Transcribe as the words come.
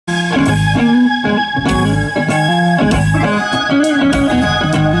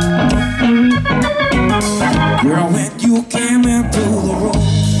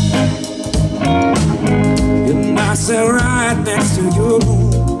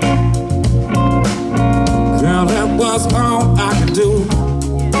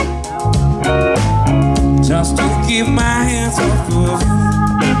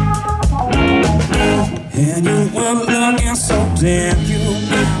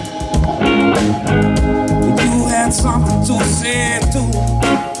got something to say too.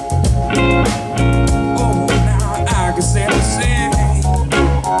 Oh, now I can say the same.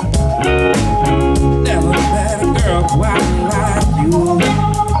 Never met a girl quite like you.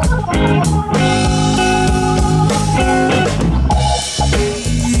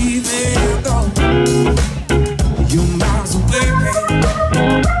 Even though you're miles away,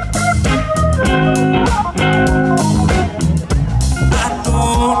 I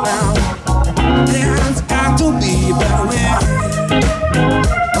know now there's got to be a better way.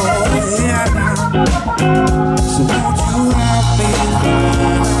 Oh yeah now, so won't you help me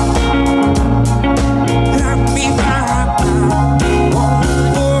find a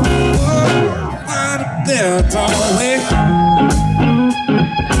better way.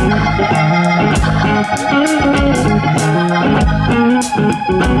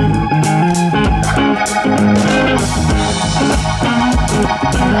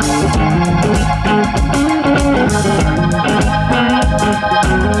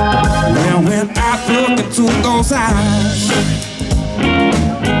 Well, when I look into those eyes,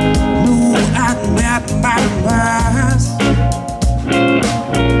 knew I met my demise.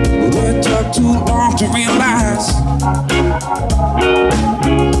 It took too long to realize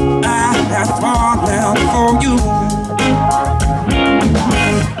I had fallen for you.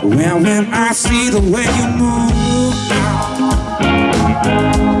 Well, when I see the way you move now,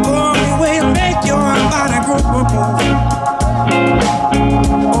 oh, the way you make your body groove.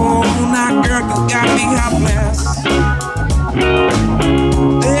 Oh, now girl, you got me helpless.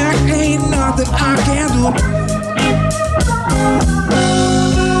 There ain't nothing I can do.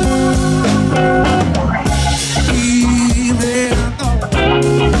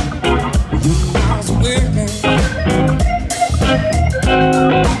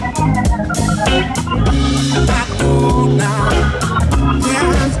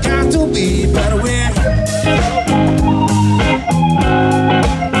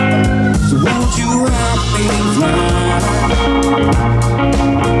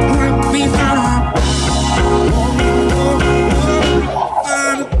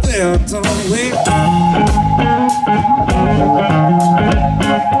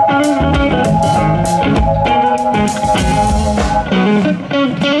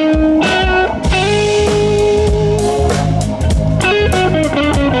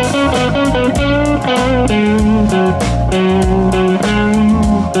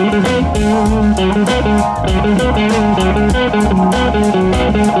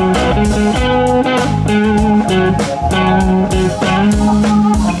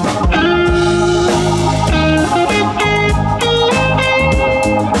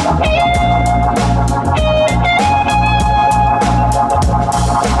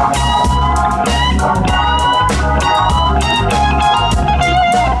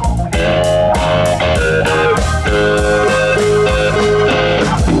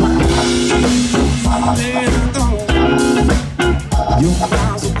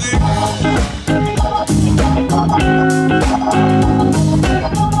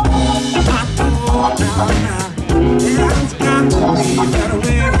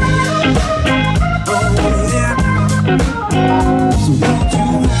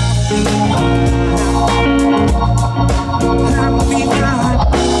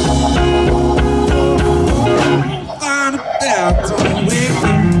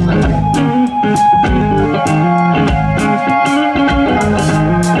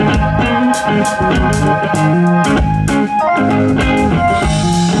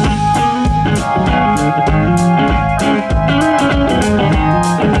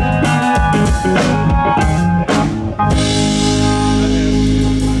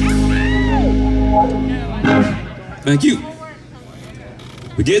 Thank you.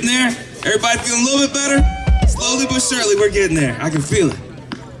 We're getting there. Everybody feeling a little bit better? Slowly but surely, we're getting there. I can feel it.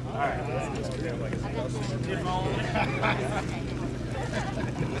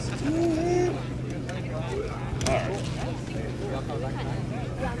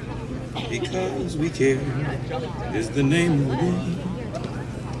 Because we care is the name of the game.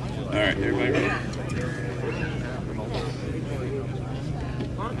 All right, everybody ready?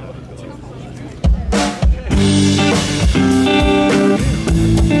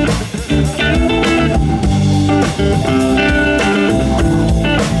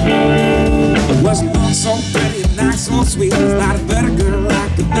 It wasn't so pretty and not so sweet. It's not a better girl I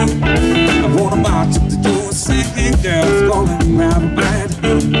could be. I want to march up to you and say, hey girl, it's going round my head. I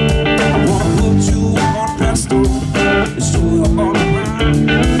want to put you on a pedestal and show you all around.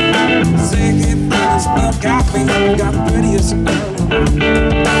 Say, hey fellas, look at me, got the prettiest girl around.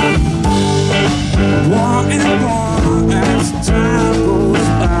 More and more as time goes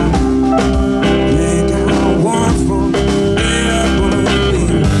by, think I want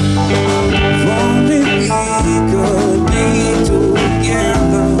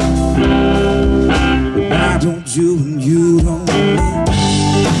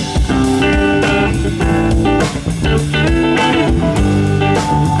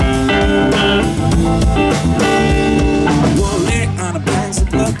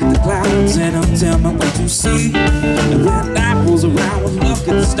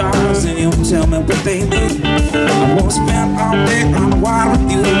stars and you tell me what they mean. I wanna spend all day on the water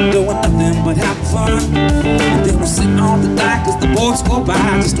with you, doing nothing but having fun. And then we'll sit on the dock as the boats go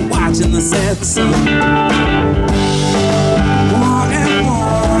by, just watching the setting sun. More and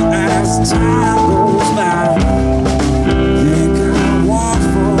more as time goes by, think I want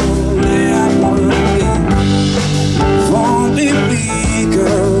forever again. If only we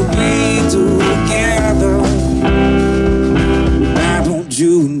could be together. Why don't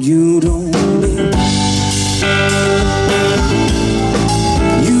you and you don't me?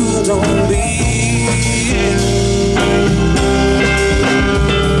 You don't me.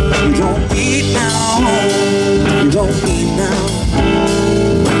 You don't need now. You don't need now.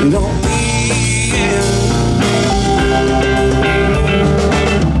 You don't need.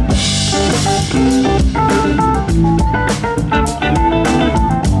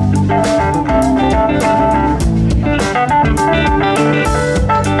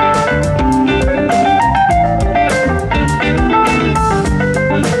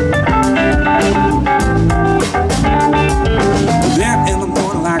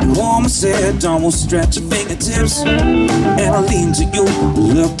 Don't stretch your fingertips, and I'll lean to you,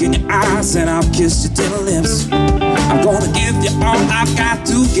 look in your eyes, and I'll kiss your tender lips. I'm gonna give you all I've got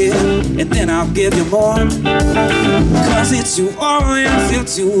to give, and then I'll give you more. Cause it's you, oh yes,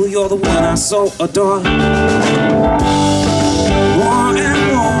 it's you, you're the one I so adore. More and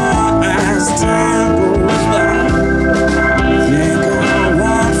more as time goes by, think I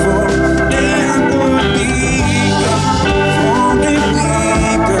want forever be. Only we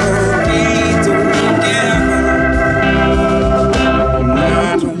could be together.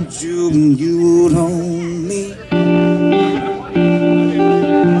 Why don't you and you don't me?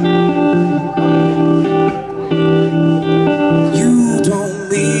 You don't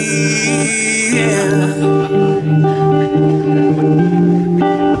me, yeah.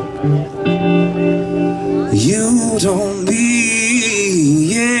 You don't me,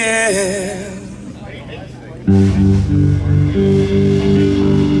 yeah.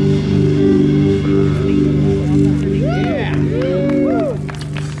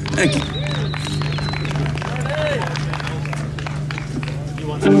 Thank you.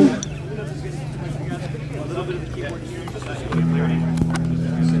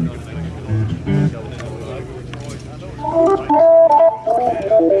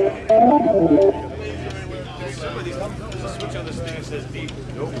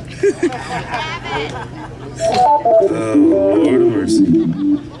 Oh, Lord of mercy.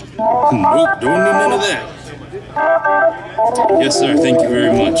 Nope, don't need none of that. Yes, sir, thank you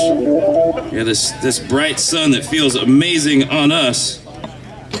very much. Yeah, this bright sun that feels amazing on us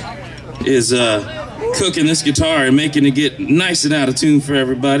is cooking this guitar and making it get nice and out of tune for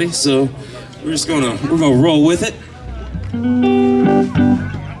everybody. So we're gonna roll with it.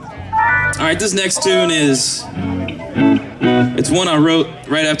 All right, this next tune is, it's one I wrote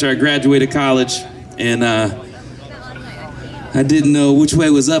right after I graduated college, and I didn't know which way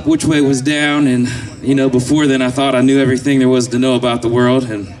was up, which way was down, and you know, before then I thought I knew everything there was to know about the world.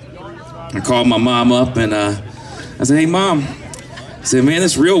 And I called my mom up and I said, "Hey Mom," I said, "Man,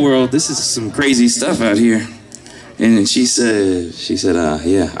 this real world, this is some crazy stuff out here." And she said,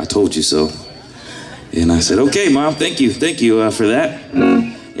 "Yeah, I told you so." And I said, "Okay, Mom, thank you for that."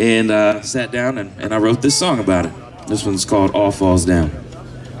 And sat down and I wrote this song about it. This one's called All Falls Down.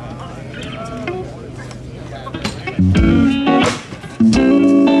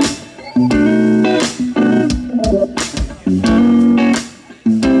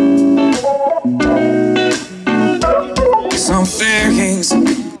 Some things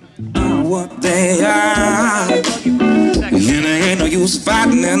are what they are, and there ain't no use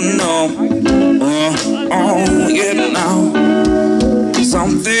fighting them, no. Oh, yeah, no.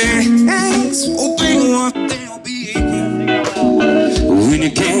 Some things will be what they'll be, when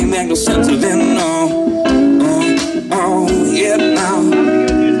you can't make no sense of them, no. Oh, yeah, no.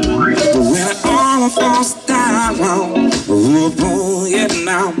 But when it all falls down, oh, yeah,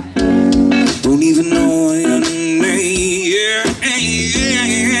 now. Don't even know your name, yeah.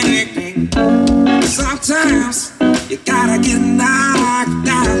 Sometimes you gotta get knocked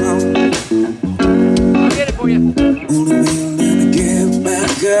down. I'll get it for you. Only way to get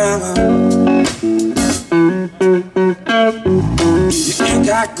back up. If you ain't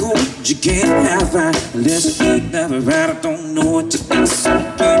got gold, you can't have that. Unless you ain't never right, I don't know what to do. So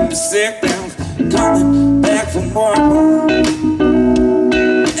keep me sick down, coming back for more.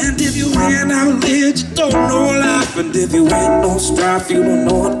 And if you ain't out lit, you don't know life. And if you ain't no strife, you don't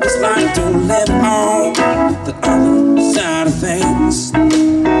know what it's like to live on the other side of things.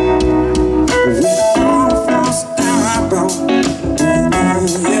 When it all falls down, oh,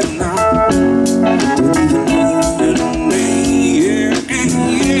 yeah.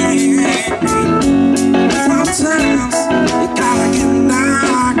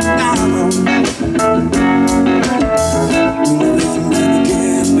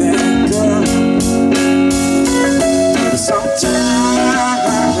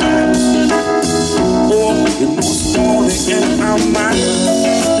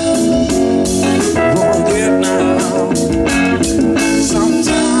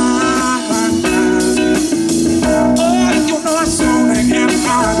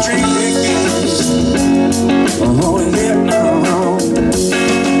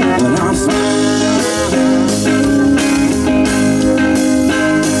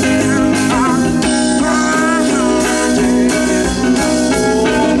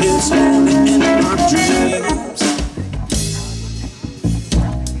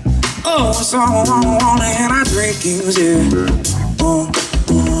 so and I drink you, yeah.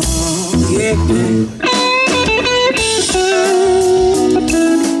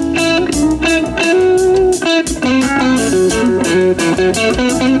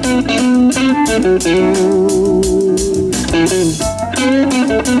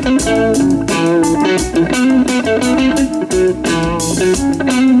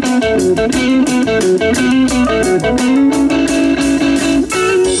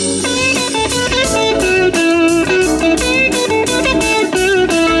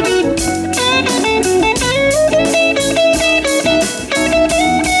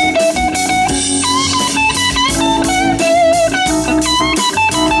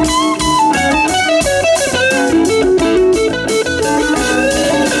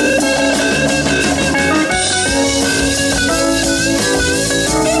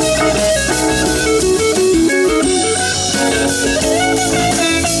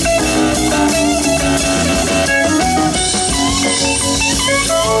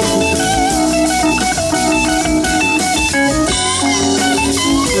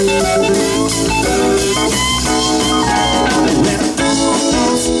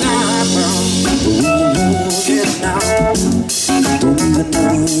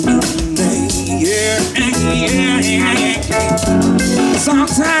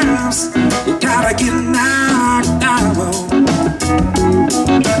 Sometimes you gotta get knocked out.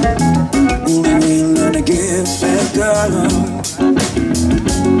 Only way learn to get back up.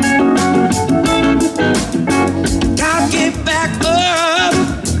 Gotta get back up.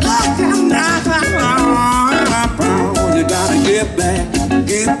 You gotta get back,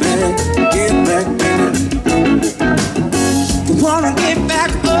 baby. You wanna get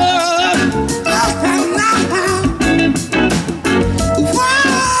back up.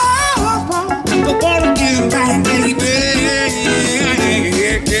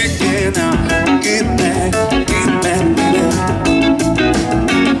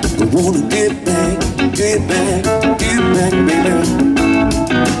 Wanna get back, baby.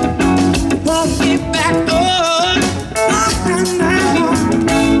 Wanna get back up.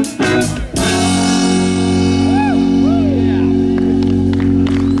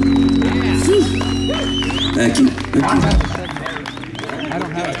 Thank you. I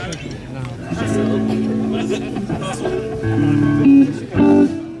don't have a cookie.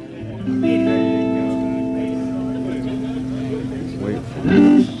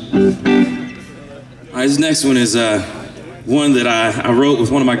 All right, this next one is one that I wrote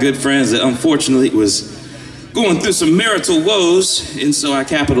with one of my good friends that unfortunately was going through some marital woes, and so I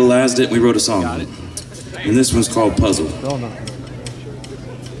capitalized it and we wrote a song on it. And this one's called Puzzle.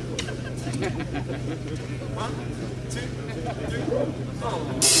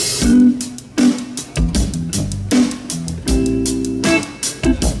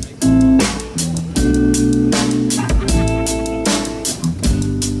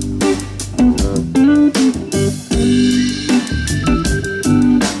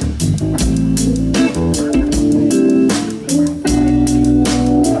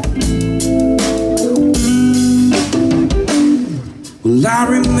 Well, I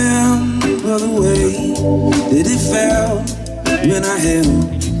remember the way that it felt when I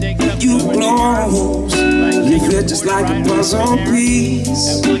held you close. You fit just like a puzzle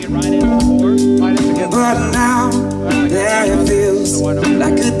piece. But now that it feels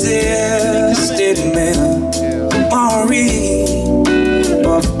like a distant memory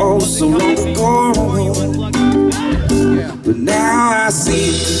of oh so long ago. But now I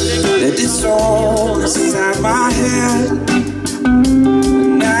see that it's all inside my head.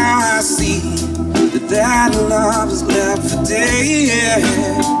 Now I see that love is left for dead.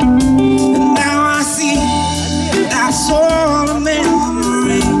 And now I see that's all a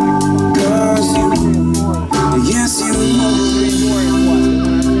memory. 'Cause you, yes you,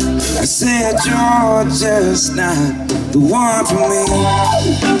 I said you're just not the one for me.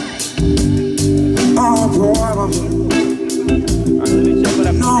 Oh boy,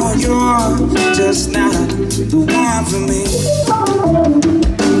 no, you're just not the one for me.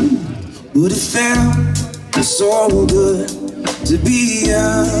 But it felt so good to be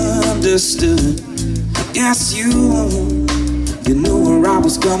understood. Yes, you knew where I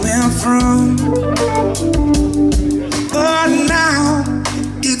was coming from. But now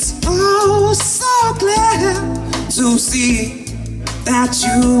it's oh so glad to see that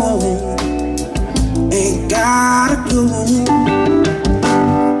you ain't got a clue.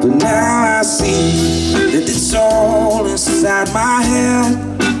 But now I see that it's all inside my head.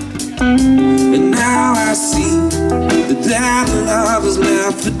 And now I see that love is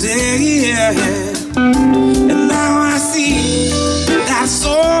left for dead. And now I see that's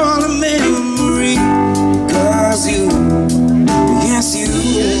all a memory.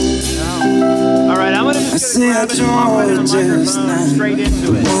 said you're just not straight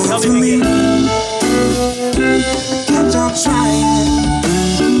into it. one for me. Kept on trying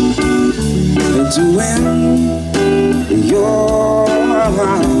to win your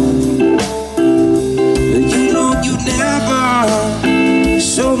heart. You know you never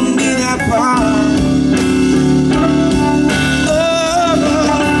showed me that part.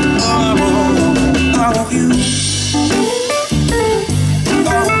 All of you.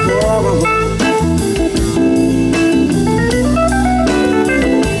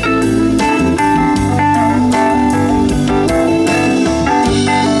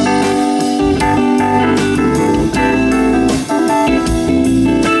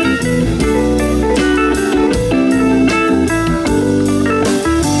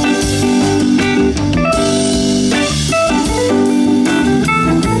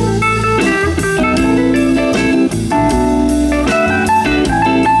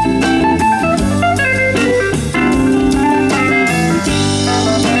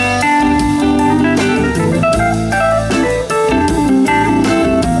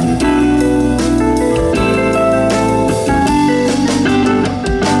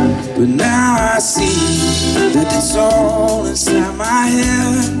 But now I see that it's all inside my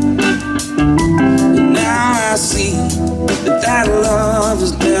head. And now I see that love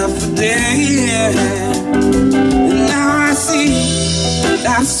is left for dead. And now I see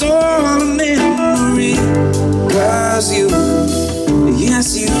that's all a memory. 'Cause you,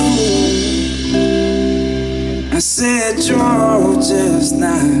 yes you, I said you're just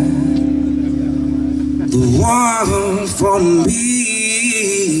not the one for me.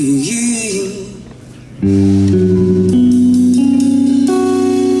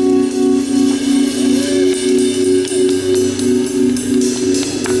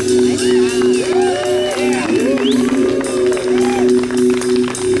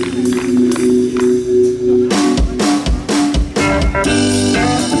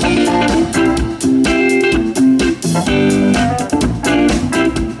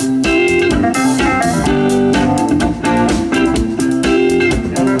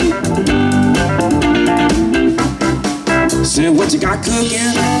 Say what you got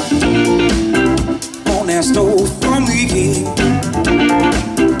cooking on that stove for me.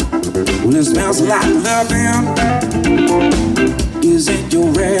 Well, it smells like loving. Is it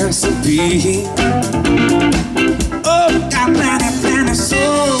your recipe? Oh, got plenty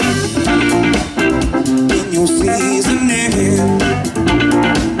soul in your seasoning.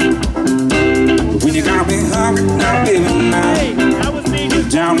 When you got me hungry, now baby, now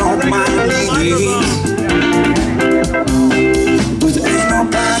down on my knees. But there ain't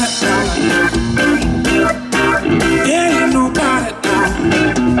nobody now. There ain't nobody now.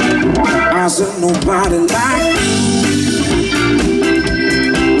 I said nobody like you.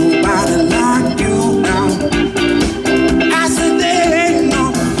 Nobody like you now. I said there ain't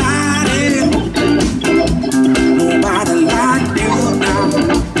nobody. Nobody like you now.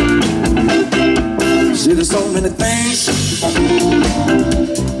 See, there's so many things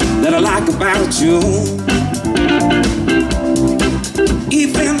that I like about you.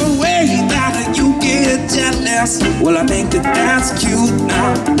 Even the way that you get jealous, well, I think that that's cute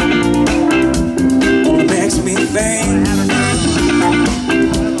now. Only makes me think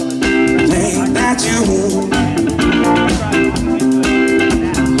that you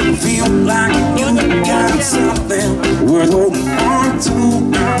feel like you got something worth holding on to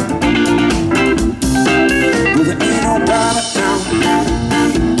now. But there ain't nobody now.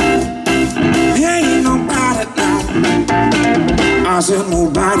 There ain't nobody now. I said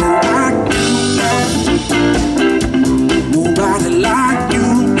nobody like you now. Nobody like you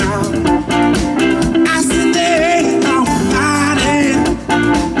now. I said there ain't nobody.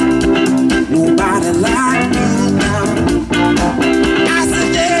 Nobody like you now. I said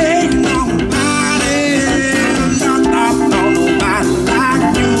there ain't nobody. No, nobody like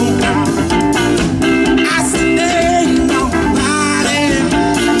you now. I said there ain't nobody.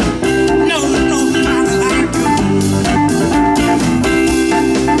 No, nobody like you.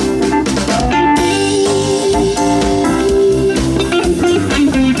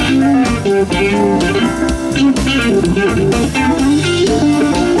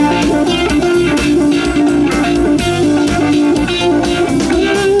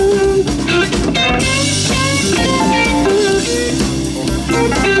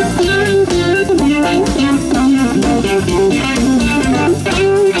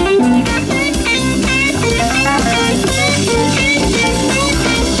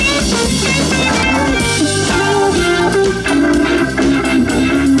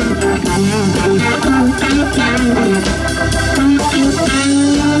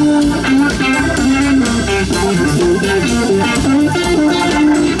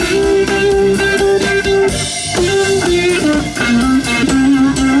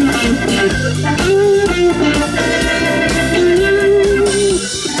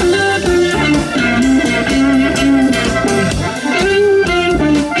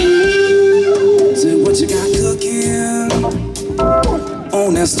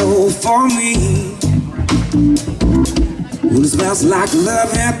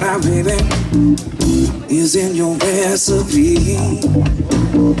 Love and my baby is in your recipe.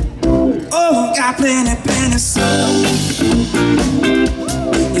 Oh, got plenty, plenty salt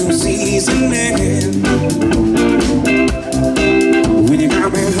in your seasoning. When you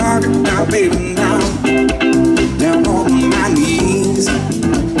got me hugging now, baby, now down on my knees.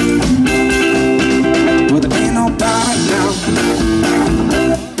 But there ain't nobody now.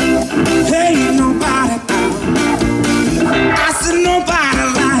 Hey, ain't nobody now. I said nobody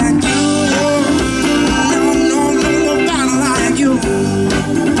like you. No, no, no, nobody like you.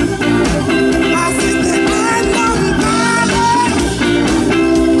 I said there ain't nobody like you.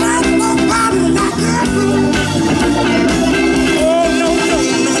 Oh, no, no,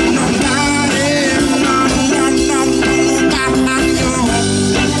 no, nobody. No, no, no, nobody like you.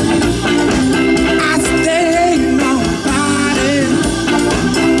 I said there ain't nobody like you.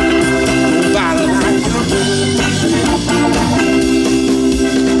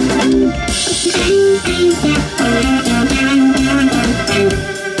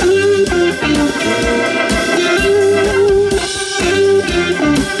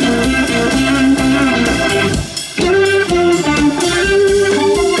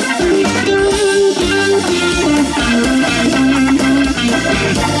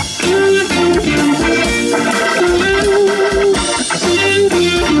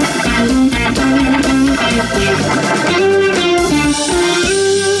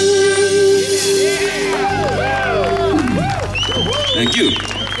 Thank you.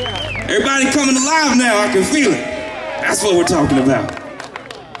 Everybody coming alive now, I can feel it. That's what we're talking about.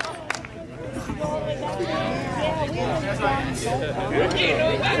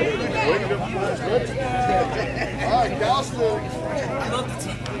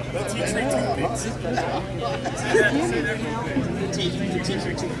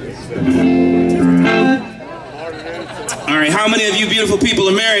 All right, how many of you beautiful people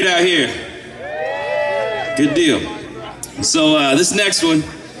are married out here? Good deal. So this next one,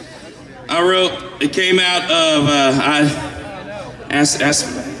 I wrote, it came out of, I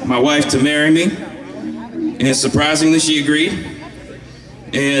asked my wife to marry me, and surprisingly she agreed.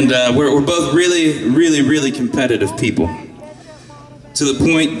 And we're both really, really, really competitive people. To the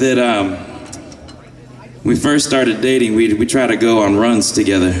point that we first started dating, we tried to go on runs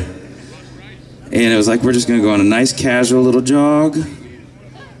together. And it was like, we're just gonna go on a nice casual little jog,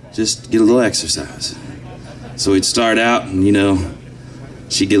 just get a little exercise. So we'd start out and, you know,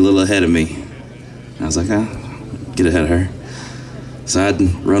 she'd get a little ahead of me. I was like, I'll get ahead of her. So I'd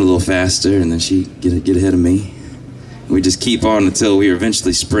run a little faster and then she'd get ahead of me. And we'd just keep on until we were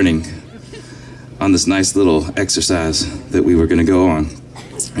eventually sprinting on this nice little exercise that we were gonna go on.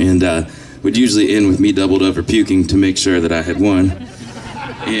 And would usually end with me doubled over puking to make sure that I had won.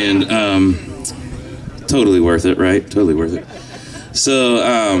 And totally worth it, right? Totally worth it. So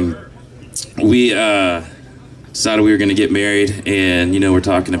we decided we were going to get married, and, you know, we're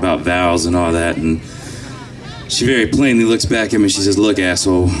talking about vows and all that, and she very plainly looks back at me and she says, look,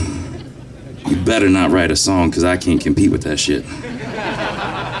 asshole, you better not write a song because I can't compete with that shit.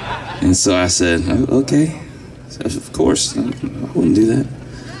 And so I said, oh, okay, of course, I wouldn't do that.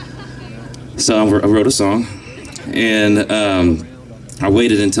 So I wrote a song, and I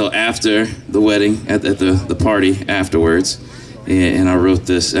waited until after the wedding, at the party afterwards, and I wrote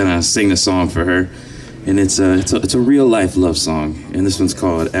this, and I sang the song for her. And it's a real life love song, and this one's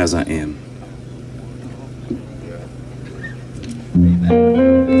called As I Am.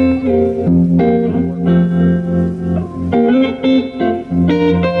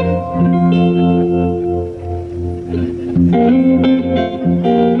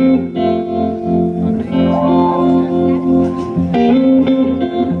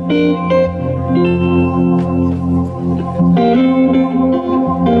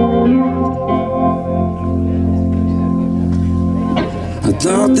 I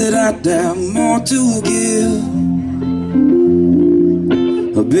thought that I'd have more to give,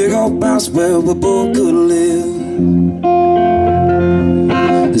 a big old house where we both could live,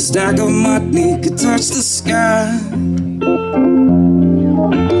 a stack of money could touch the sky,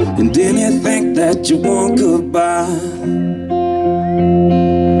 and anything that you want could buy.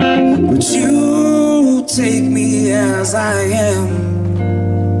 But you take me as I am,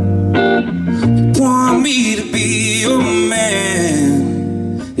 you want me to be your man,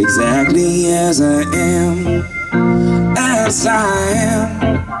 exactly as I am, as I am,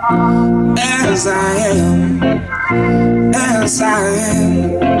 as I am, as I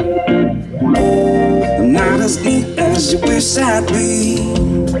am. I'm not as neat as you wish I'd be.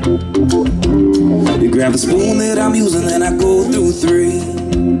 You grab the spoon that I'm using and I go through 3.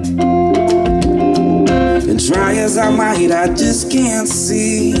 And try as I might, I just can't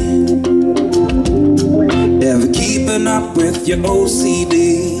see ever keeping up with your OCD.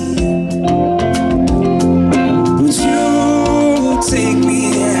 But you take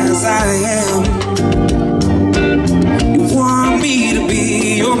me as I am. You want me to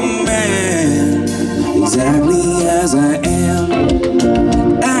be your man, exactly as I am,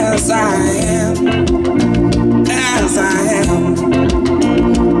 as I am, as I am,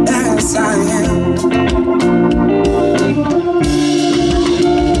 as I am.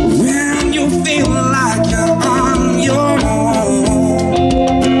 When you feel like you're on your own,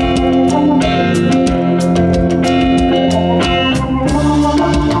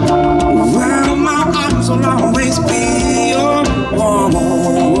 well, my arms will always be your home.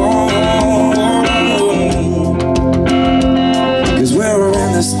 'Cause we're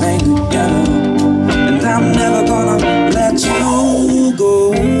in this thing together, and I'm never gonna let you go.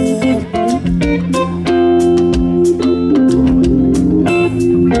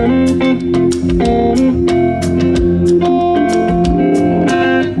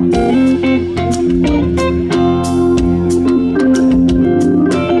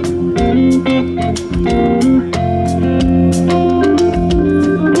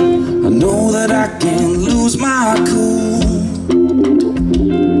 I know that I can lose my cool,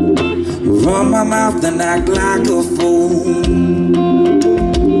 run my mouth and act like a fool.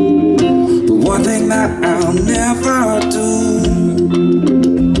 But one thing that I'll never do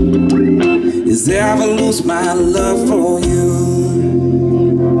is ever lose my love for you.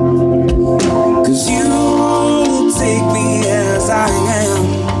 'Cause you take me as I am.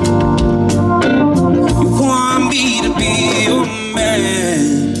 You want me to be your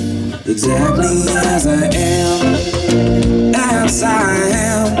man, exactly as I am, as I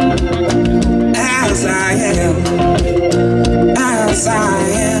am, as I am, as I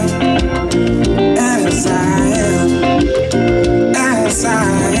am, as I am, as I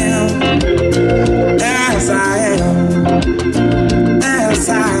am, as I am, as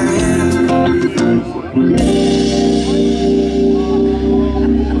I am.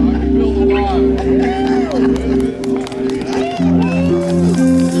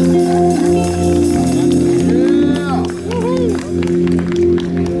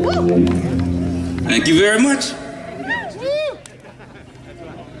 Thank you very much.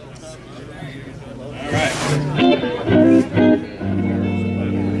 All right.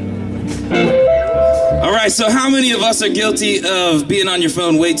 All right, so how many of us are guilty of being on your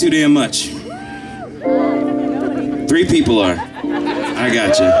phone way too damn much? 3 people are. I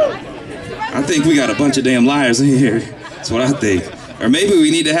got you. I think we got a bunch of damn liars in here. That's what I think. Or maybe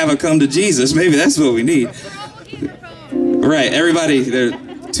we need to have a come to Jesus. Maybe that's what we need. All right, everybody, there.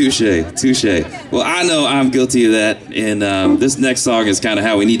 Touche, touche. Well, I know I'm guilty of that, and this next song is kind of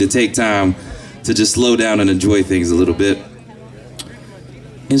how we need to take time to just slow down and enjoy things a little bit.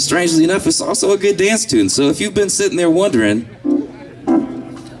 And strangely enough, it's also a good dance tune. So if you've been sitting there wondering,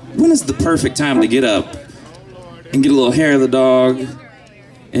 when is the perfect time to get up and get a little hair of the dog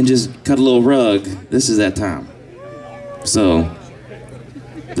and just cut a little rug, this is that time. So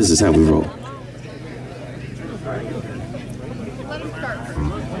this is how we roll.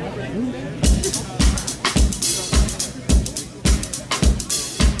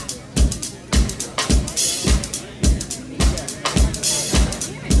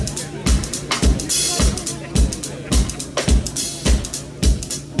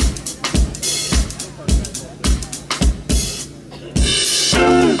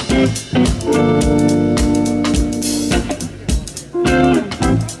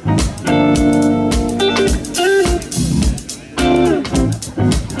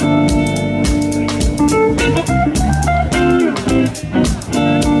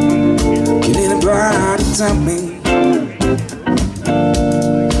 Me.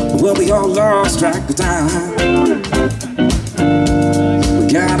 Well, we all lost track of time. We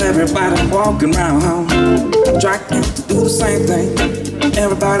got everybody walking around, trying to do the same thing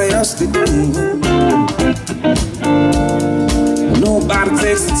everybody else they do. Nobody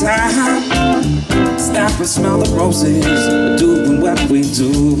takes the time to stop and smell the roses, doing what we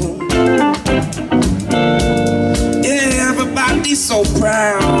do. Everybody's so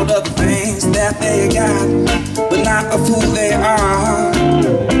proud of the things that they got, but not of who they are.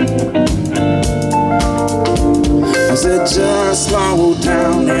 I said just slow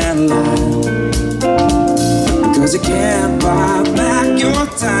down and lie, because you can't buy back your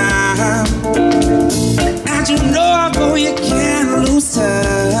time. And you know you can't lose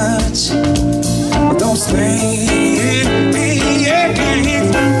touch with those things.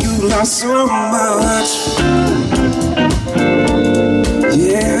 You lost so much.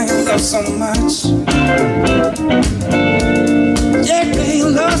 Yeah, love so much. Yeah,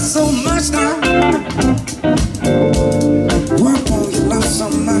 can't love so much now. Work on your love so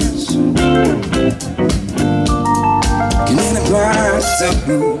much. Can anybody tell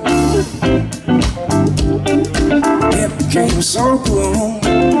me? It became so cool.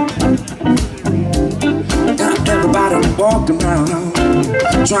 Got everybody walking around,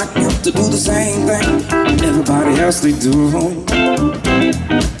 trying to do the same thing everybody else they do.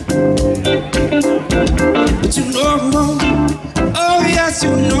 But you know, oh yes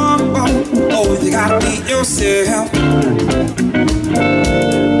you know, oh you gotta be yourself.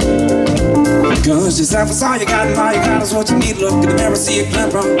 Cause yourself is all you got, and all you got is what you need. Look in the mirror, see a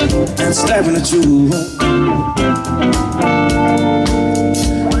glimmer, and staring at you.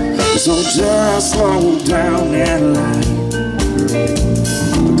 So just slow down and lie,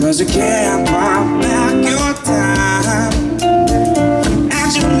 because you can't buy back your time.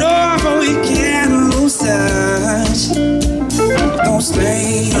 And you know we can't lose touch. Don't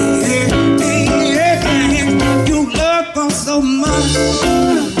stay here, you love us so much.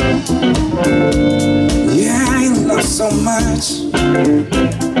 Yeah, you love so much.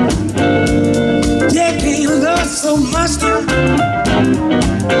 Yeah, you love so much now.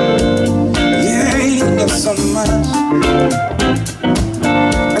 So much.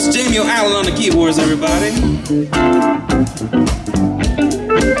 That's Jamie Allen on the keyboards, everybody.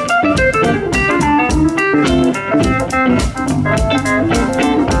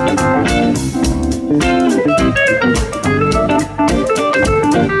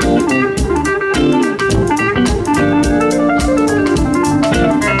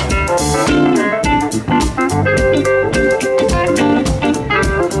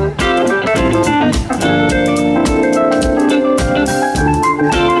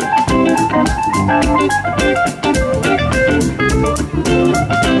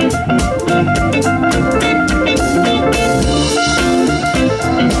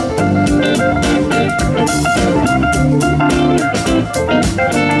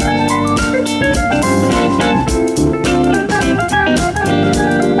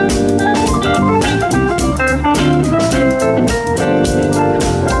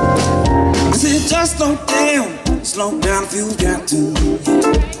 Slow down if you got to.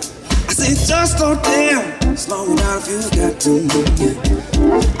 I said just slow down, slow down if you got to.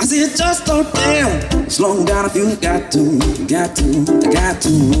 I said just slow down, slow down if you got to, got to.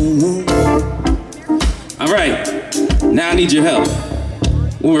 All right, now I need your help.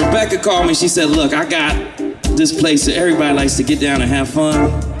 When Rebecca called me, she said, look, I got this place that everybody likes to get down and have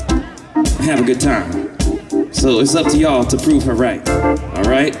fun, have a good time. So it's up to y'all to prove her right, all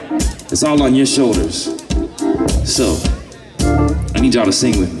right? It's all on your shoulders. So, I need y'all to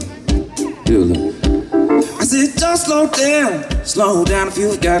sing with me. Do a little. I said just slow down if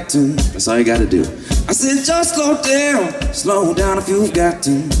you got to. That's all you gotta do. I said just slow down if you got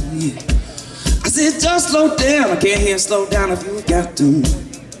to. Yeah. I said just slow down, I can't hear slow down if you got to.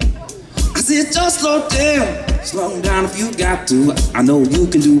 I said just slow down if you got to. I know you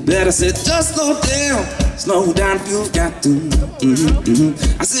can do better. I said just slow down if you got to.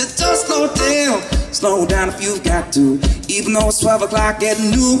 I said just slow down if you got to. Even though it's 12 o'clock at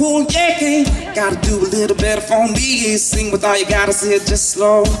noon, yeah, gotta do a little better for me. Sing with all you gotta say, just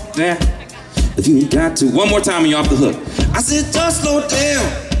slow down if you got to. One more time and you're off the hook. I said just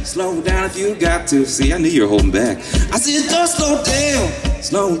slow down if you got to. See, I knew you were holding back. I said just slow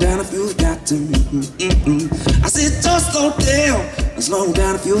down if you got to. I said just slow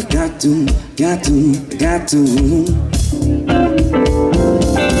down if you got to, got to.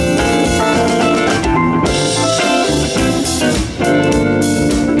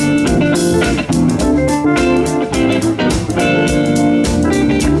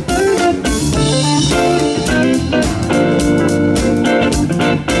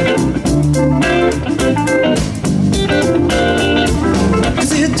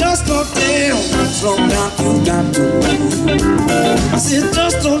 Slow down if you got to. I said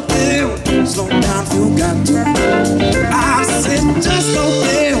just slow down if you got to. I said just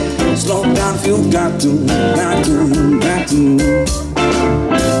slow down if you got to, got to.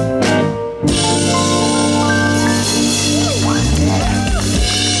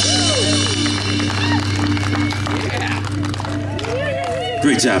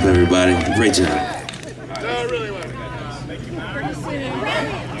 Great job, everybody. Great job.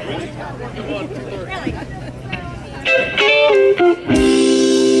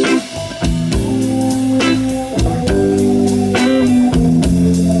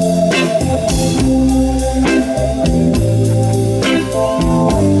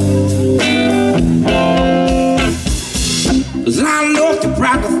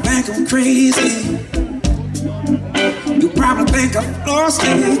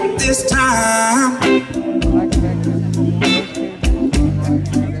 stay this time.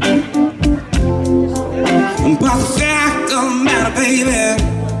 But the fact of the matter, baby,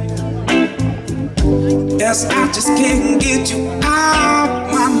 is I just can't get you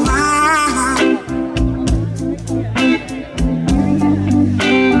out my mind.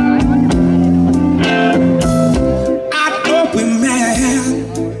 I know we met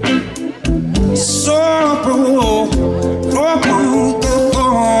so long ago.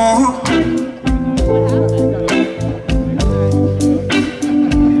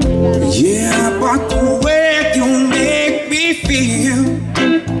 Yeah, but the way you make me feel,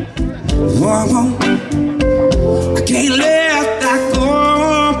 oh, I can't let that go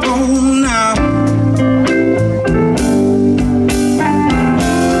now.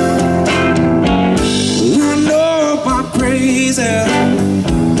 I know I'm crazy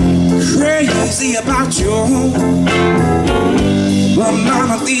about you, but none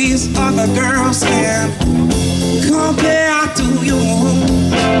of these other girls can compare to you.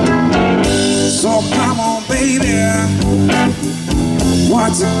 So come on, baby,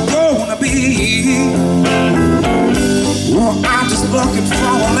 what's it gonna be? Well, I'm just looking for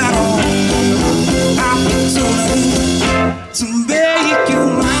a little opportunity to make you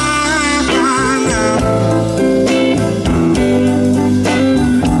mine now.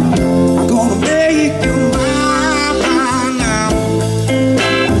 I'm gonna make you mine now.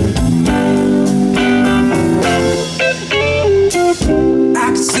 I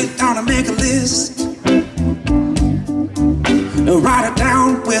can sit down and make a list and write it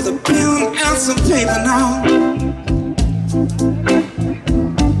down with a pen and some paper now.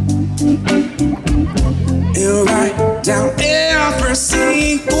 And write down every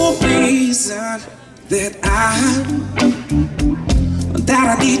single reason that I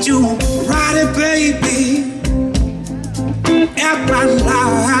need you right it, baby, in my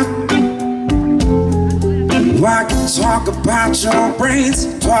life. I can talk about your brains,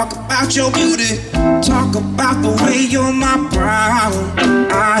 talk about your beauty, talk about the way you're my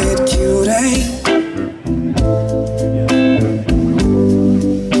brown-eyed cutie.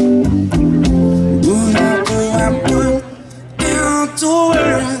 But I put into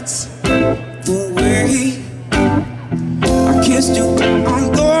words the way I kissed you on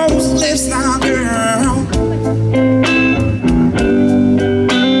those lips now, girl.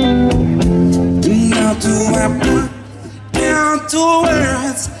 Now do I put into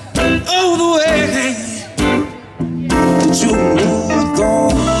words oh the way that you move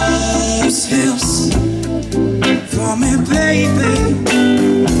those hips for me, baby.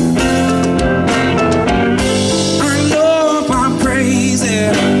 I know I'm crazy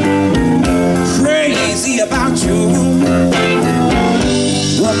about you,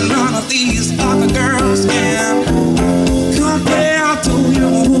 but none of these other girls can compare to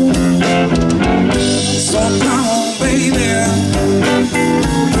you. So come on, baby,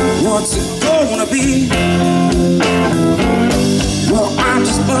 what's it gonna be? Well, I'm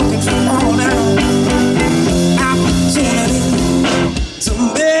just looking for all that opportunity to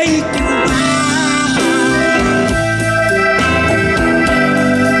make you mine.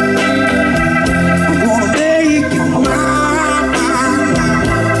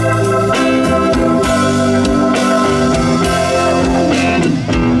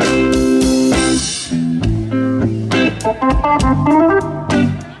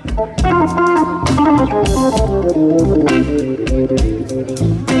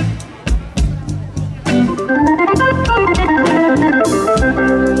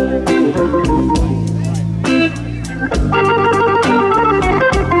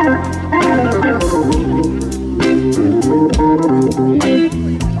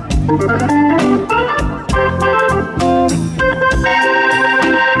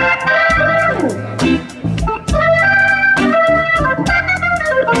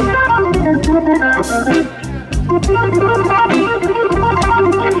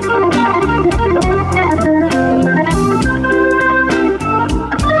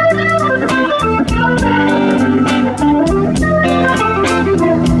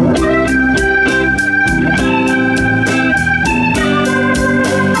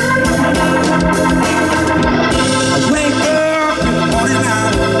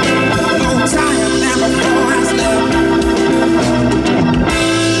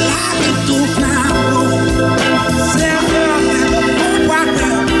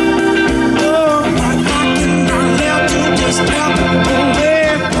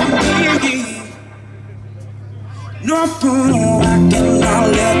 No, I cannot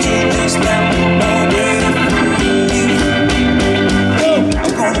let you just step away from me. Oh,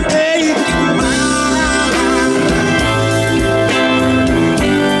 I'm gonna make you mine.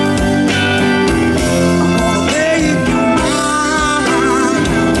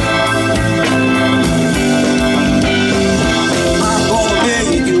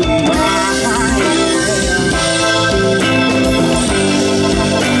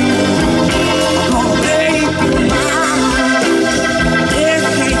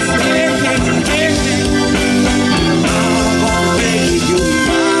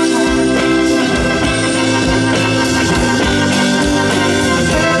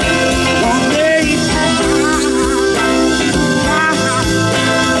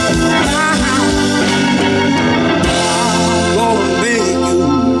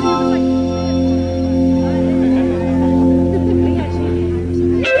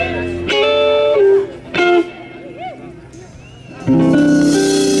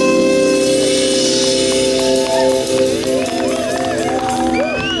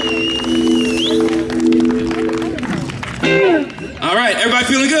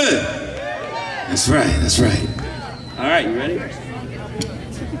 Everybody feeling good? That's right, that's right. All right, you ready?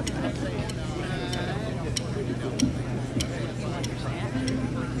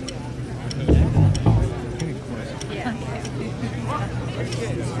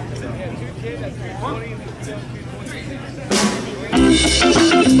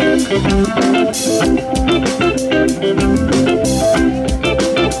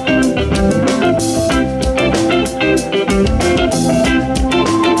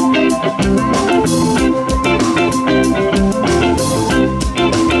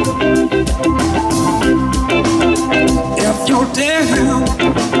 If you're down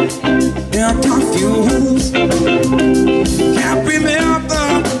and confused, can't remember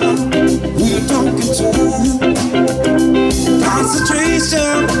who you're talking to,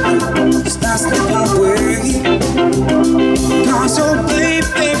 concentration starts slipping away, cause your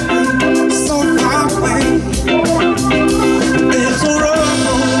baby so far away. There's a road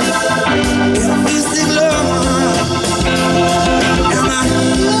in a mystic love, and I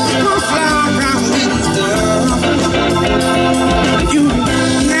will fly around with stuff. You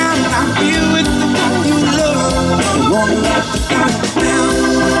cannot be with the one you love. You won't let the one down.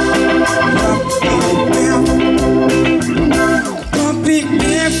 Don't be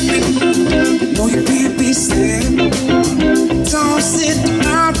angry, no you can't be sad. Don't sit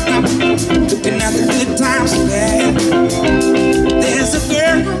around looking at the good times you had. There's a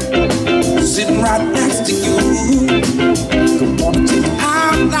girl sitting right next to you. Come on, take it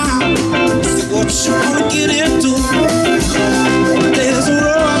out now, see what you wanna get into. There's a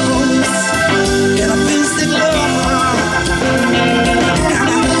rose in a mystic love, and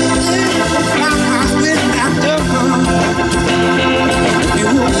I live my heart without the love. You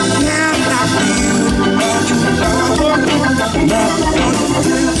cannot be all you love.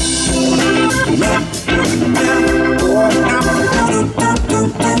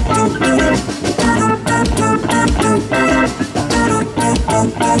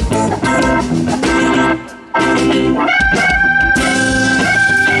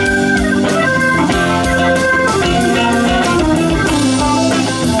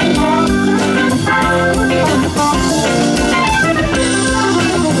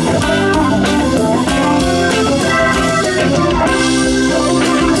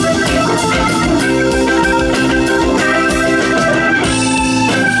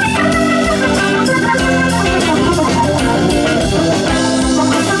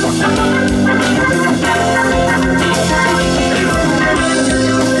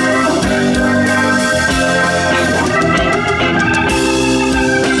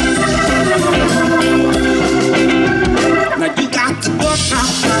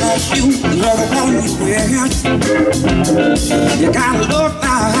 You gotta look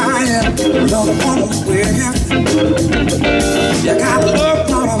now, yeah. Love the one you with. You gotta look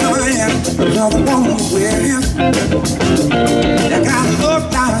now, yeah. Love the one you with. You gotta look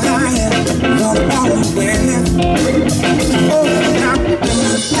now, yeah. Love the one you with. Oh,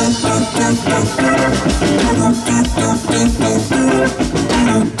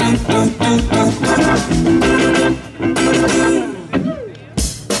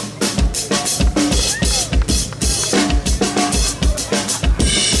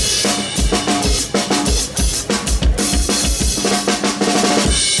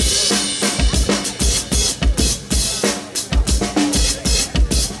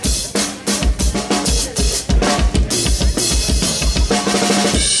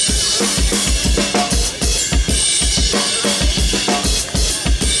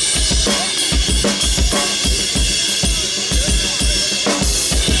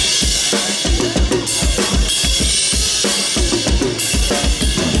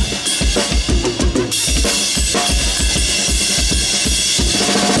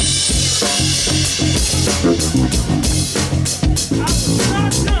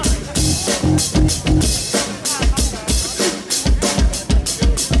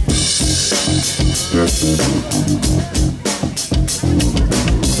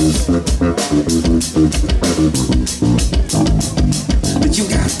 but you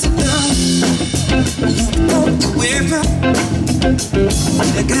got to love, you want to wear her.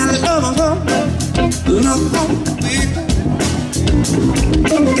 You gotta love her, love her, baby.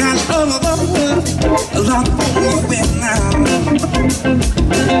 You gotta love her, love her, baby now.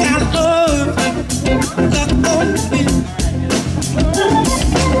 You gotta love her, baby.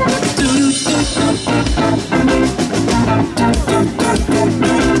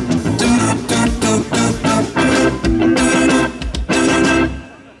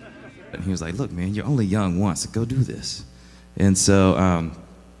 And he was like, look, man, you're only young once, so go do this. And so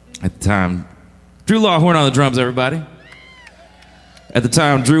at the time, Drew Lawhorn on the drums, everybody. At the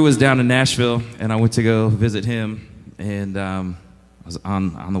time, Drew was down in Nashville, and I went to go visit him, and I was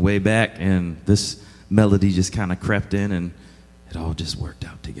on the way back, and this melody just kind of crept in, and it all just worked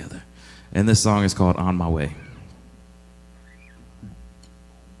out together. And this song is called On My Way.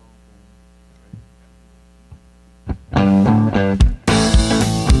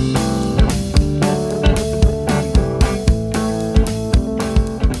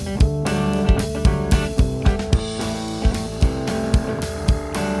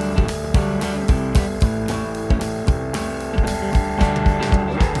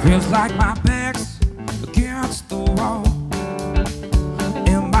 Feels like my back's against the wall,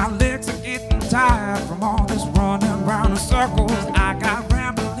 and my legs are getting tired from all this running around in circles. I got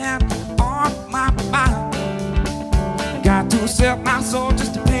rambling on my mind. Got to sell my soul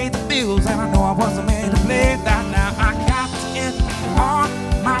just to pay the bills, and I know I wasn't made to play that. Now I got to get on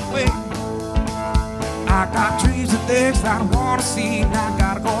my way. I got dreams and things that I want to see. Now I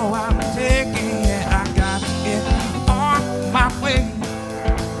gotta go out and take it. Yeah, I got to get on my way.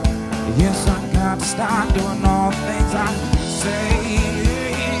 Yes, I got to start doing all the things I say.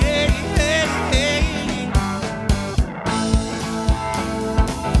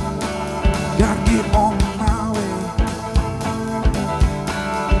 Gotta get on my way.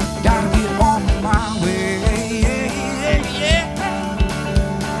 Gotta get on my way.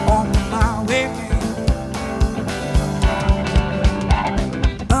 On my way.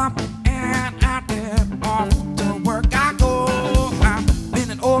 Up and out there, off to work I go.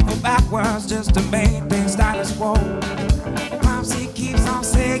 Over backwards just to maintain status quo. Popsy keeps on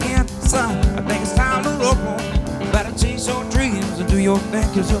saying, son, I think it's time to roll. Better chase your dreams and do your thing,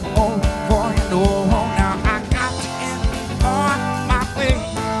 'cause you're old for you know. Now I got to get on my way.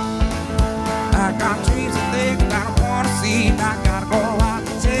 I got dreams and things that I want to see. And I gotta go out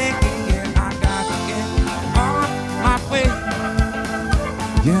and take it. Yeah, I got to get on my way.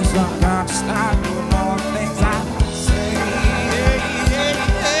 Yes, I got to start doing all the things I say.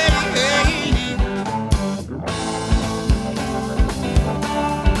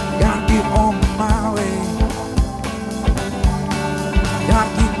 Gotta get on my way. Gotta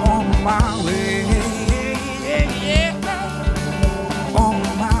get on my way. On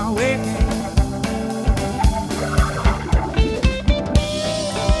my way.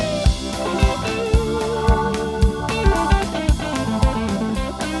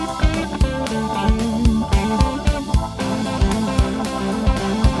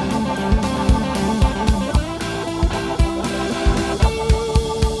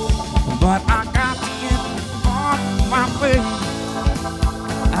 But I got to get on my way.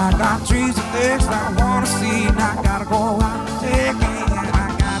 I got dreams and things that I want to see, and I gotta go out and take it. I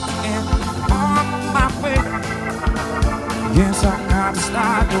got to get on my way. Yes, I got to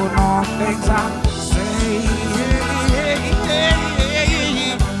start doing all the things I say.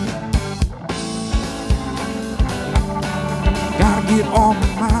 Gotta get on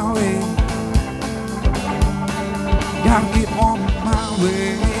my way. Gotta get on my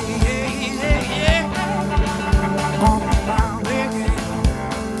way. On my way.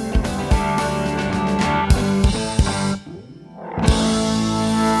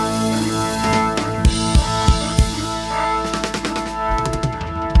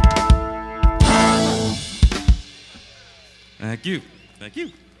 Thank you. Thank you.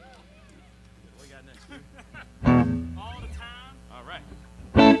 What we got next? All the time. All right.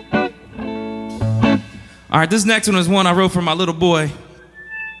 All right, this next one is one I wrote for my little boy.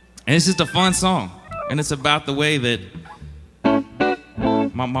 And it's just a fun song. And it's about the way that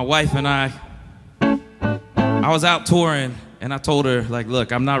my wife and I was out touring, and I told her, like,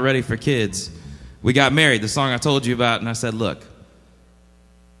 look, I'm not ready for kids. We got married, the song I told you about, and I said, look,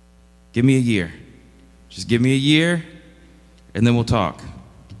 give me a year. Just give me a year, and then we'll talk.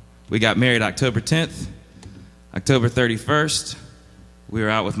 We got married October 10th, October 31st. We were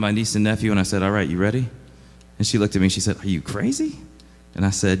out with my niece and nephew, and I said, all right, you ready? And she looked at me, she said, are you crazy? And I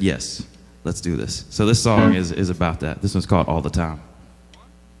said, yes, let's do this. So this song is about that. This one's called All the Time.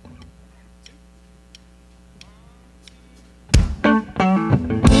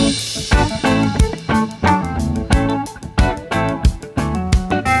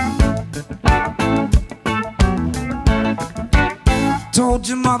 Told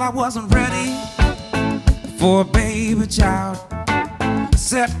your mother I wasn't ready for a baby child.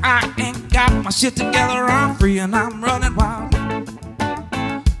 Said I ain't got my shit together, I'm free and I'm running wild.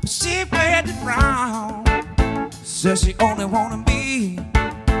 She played it round. Said she only wanted me.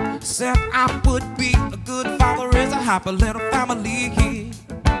 Said I would be a good father, raise a happy little family.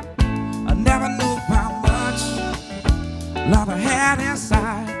 I never knew how much love I had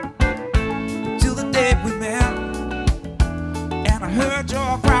inside till the day we met. And I heard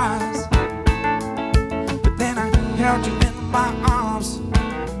your cries, but then I held you in my arms.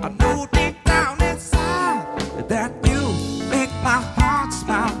 I know deep down inside that you make my heart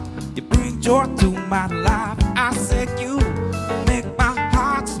smile. You bring joy to my life. I said you make my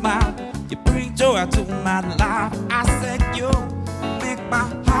heart smile. You bring joy to my life. I said you make my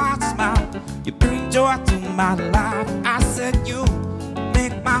heart smile. You bring joy to my life. I said you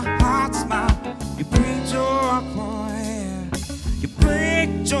make my heart smile. You bring joy, boy. You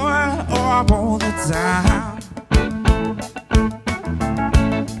bring joy all the time.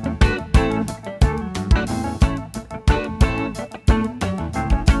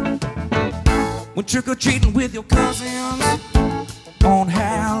 When trick-or-treating with your cousins on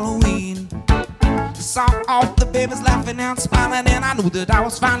Halloween, I saw all the babies laughing and smiling, and I knew that I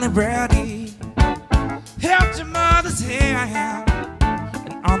was finally ready. Held your mother's hand,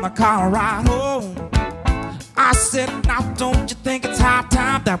 and on the car ride home, I said, now don't you think it's high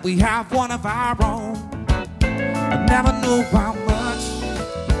time that we have one of our own? I never knew how much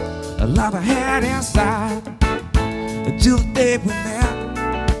love I had inside until the day we met.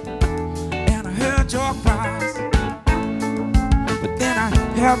 Heard your cries, but then I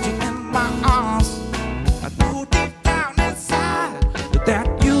held you in my arms. I knew deep down inside that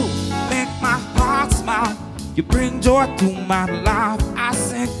you make my heart smile. You bring joy to my life. I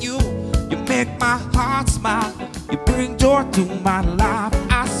said you make my heart smile. You bring joy to my life.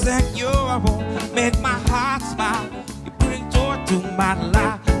 I said you make my heart smile. You bring joy to my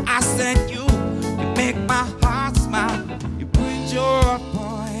life. I said you make my heart smile. You bring joy,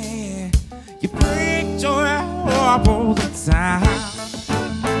 boy. You bring joy all the time.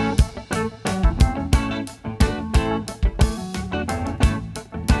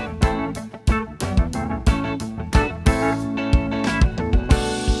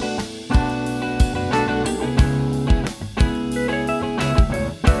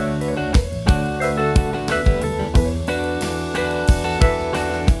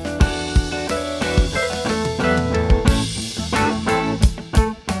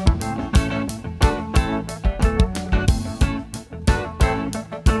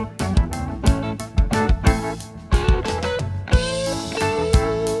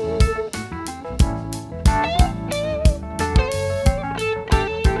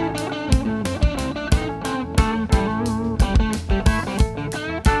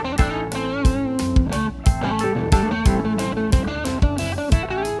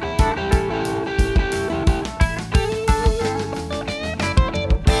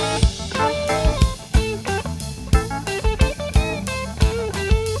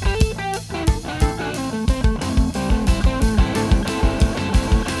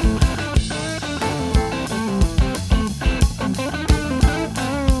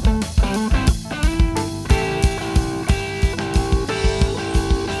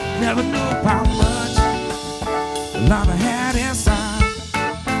 Never knew how much love I had inside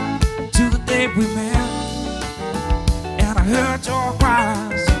till the day we met, and I heard your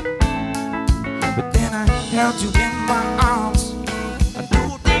cries, but then I held you in my arms. I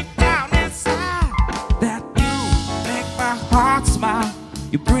knew deep down inside that you make my heart smile.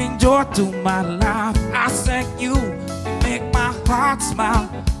 You bring joy to my life. I said you make my heart smile.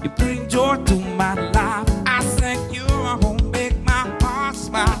 You bring joy to my life. I said you make my heart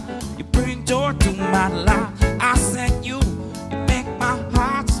smile. You bring joy to my life. I said you make my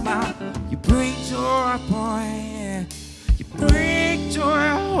heart smile. You bring joy, boy. You bring joy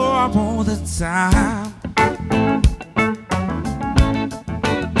all the time.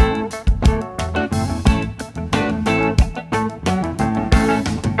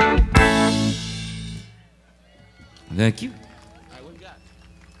 Thank you.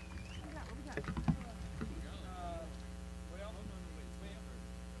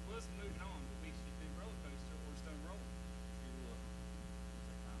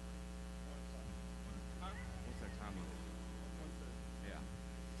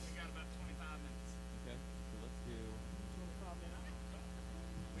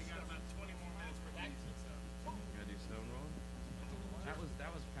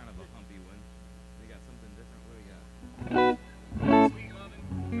 That was kind of a humpy one. We got something different. What do we got?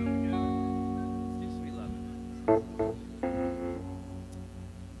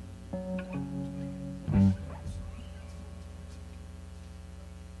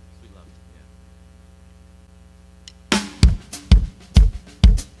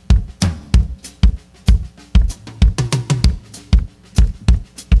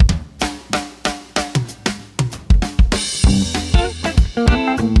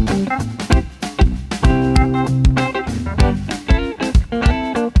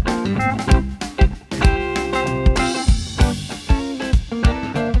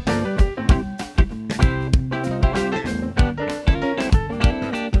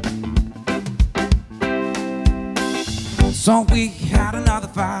 So we had another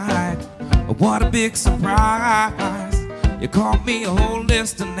fight. What a big surprise. You called me a whole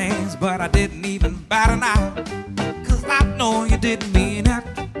list of names, but I didn't even bat an eye. 'Cause I know you didn't mean it,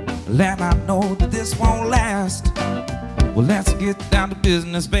 and I know that this won't last. Well, let's get down to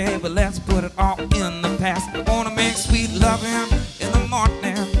business, baby. Let's put it all in the past. I wanna make sweet loving in the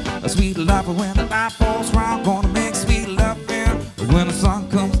morning, a sweet loving when the night falls round. Gonna make sweet loving when the sun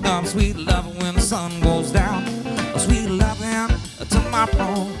comes up, sweet loving when the sun goes down. A sweet loving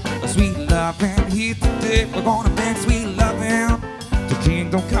tomorrow, a sweet loving here today. We're gonna make sweet loving. The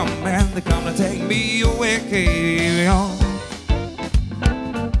kingdom come and they come to take me away.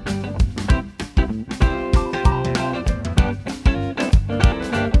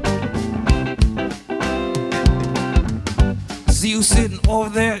 See you sitting over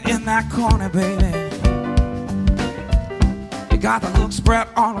there in that corner, baby. You got the look spread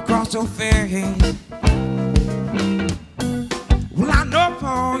all across your face. Well, I know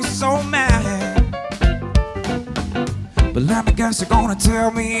you're so mad, but let me guess you're gonna tell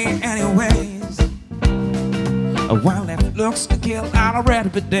me anyways. Well, if looks killed, I'd already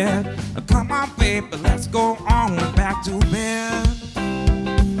be dead. Come on, baby, let's go on back to bed.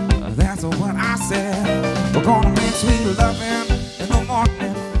 That's what I said. We're gonna make sweet loving in the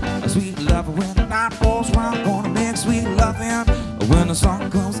morning, a sweet loving when the night falls round. Gonna make sweet loving when the sun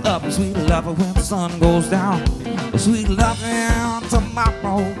comes up, a sweet loving when the sun goes down. A sweet loving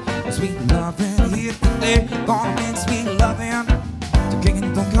tomorrow, a sweet loving here today. Gonna make sweet loving. The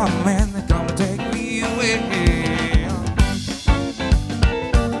kingdom come and they come to take me away.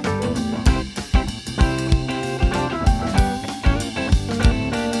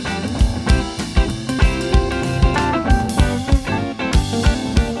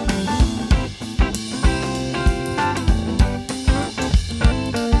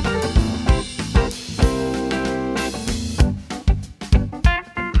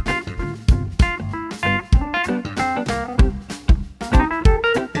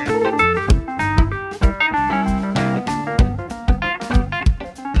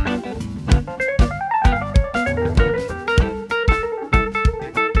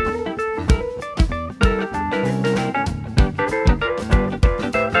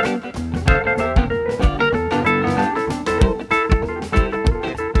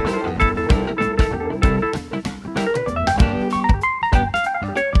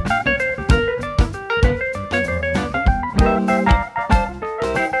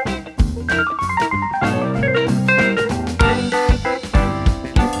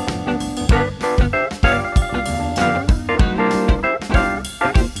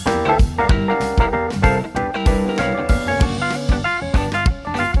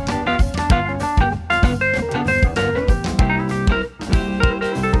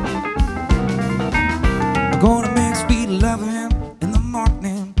 Gonna make sweet loving in the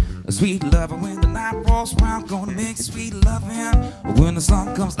morning, a sweet loving when the night falls round. Gonna make sweet loving when the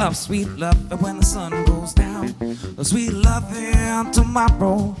sun comes up, sweet loving when the sun goes down. A sweet loving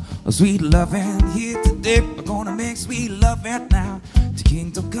tomorrow, a sweet loving here today. We're gonna make sweet loving now. The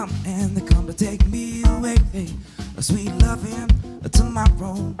kingdom come and they come to take me away. A sweet loving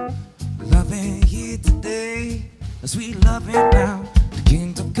tomorrow, loving here today. A sweet loving now. The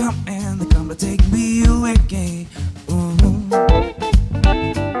kingdom come and they come to take me away. Ooh.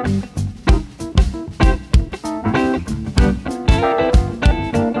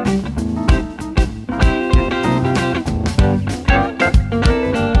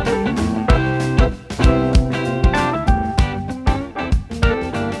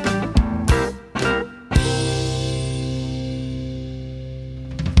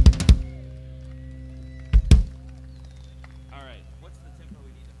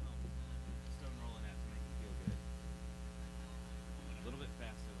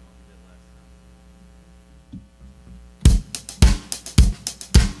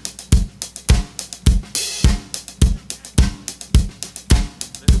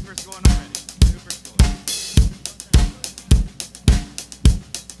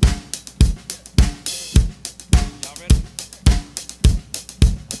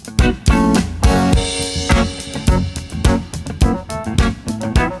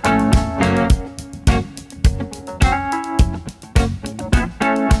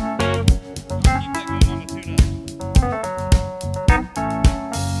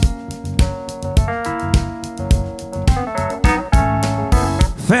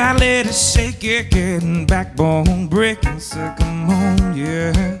 Fat lady, shake it, getting backbone breaking, so come on,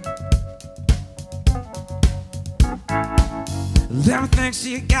 yeah. Everything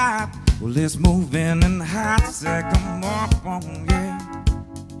she got, well, it's moving in the hot, so come on, yeah.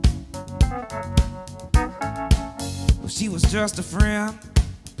 she was just a friend,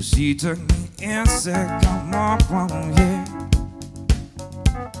 but she took me and said, come on, yeah.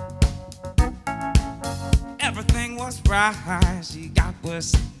 Everything was right, she got what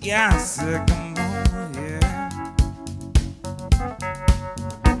she got, said, come on, yeah.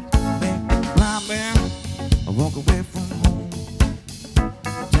 Blind man, I walk away from home.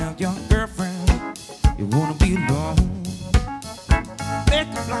 Tell your girlfriend you wanna be alone. Make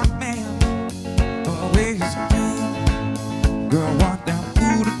a blind man go away his pain. Girl, walk down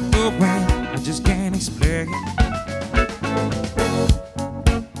through the doorway, I just can't explain.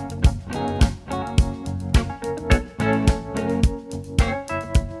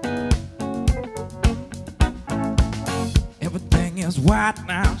 Everything is white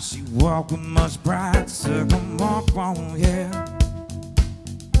now, she walk with much pride, so come on, yeah.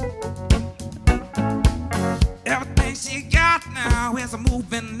 Everything she got now is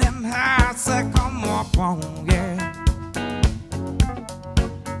moving in her, so come on, yeah.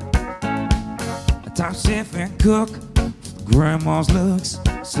 Top chef and cook, grandma's looks,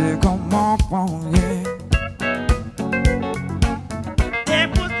 so come on, yeah. There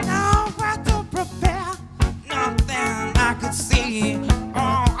was nowhere to prepare, nothing I could see.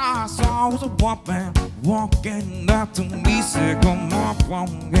 All I saw was a woman walking up to me, said, come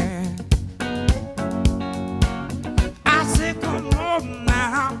on, yeah. I said, come on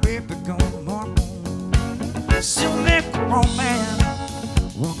now, baby, come on. She'll make a grown man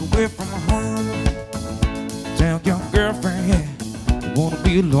walk away from home. Tell your girlfriend, yeah, you wanna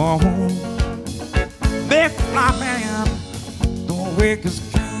be alone. Make a fly man, don't wake his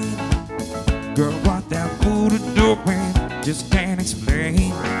king. Girl, walk down through the doorway, just can't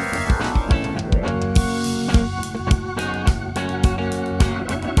explain.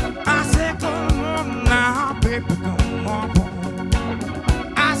 I said, come on now, baby, come on.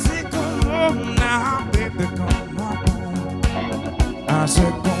 I said, come on now, baby, come on. I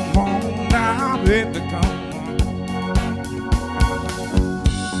said, come on now, baby, come on.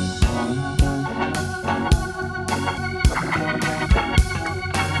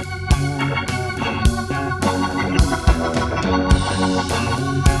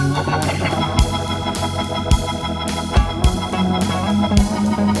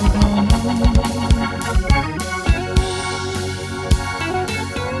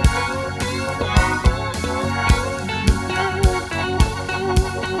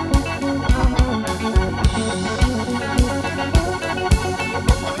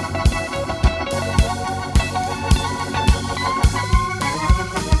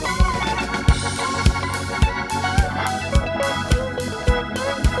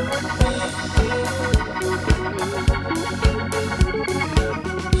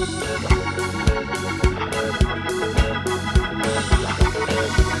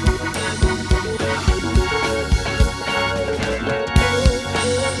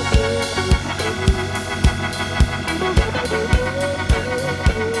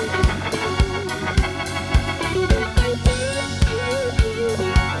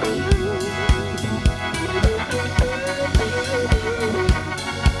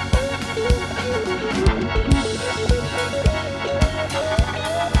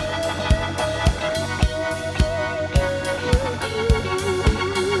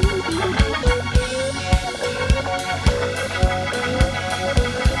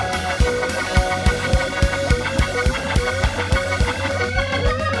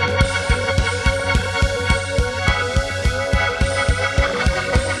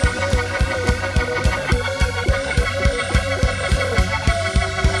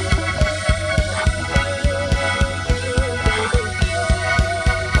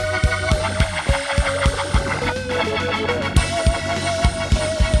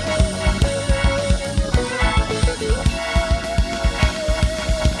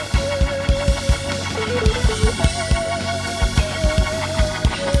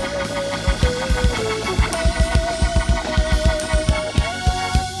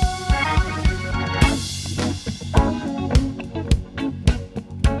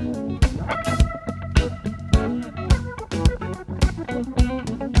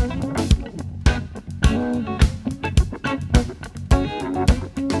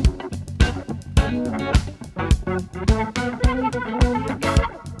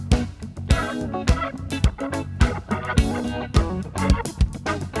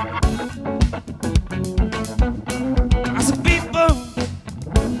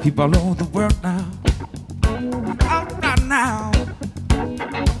 People all over the world now, out right now.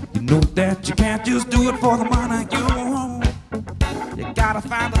 You know that you can't just do it for the money you want. You gotta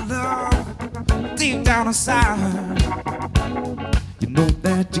find the love deep down inside. You know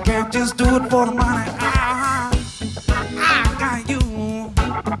that you can't just do it for the money.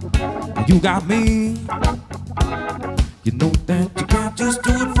 You got me. You know that you can't just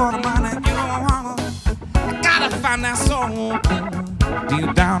do it for the money. You gotta find that soul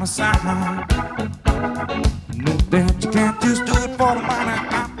deep down inside. You know that you can't just do it for the money.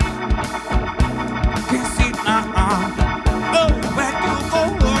 Can't see oh, where you go,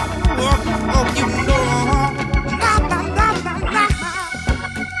 you know.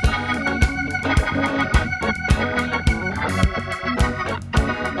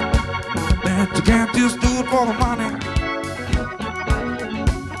 That you can't just do it for the money.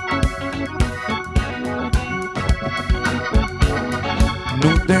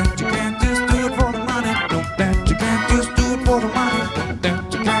 Know that you can't just do it for the money. Know that you can't just do it for the money. Know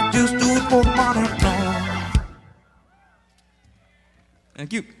that you can't just do it for the money. No.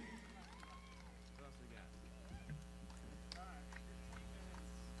 Thank you.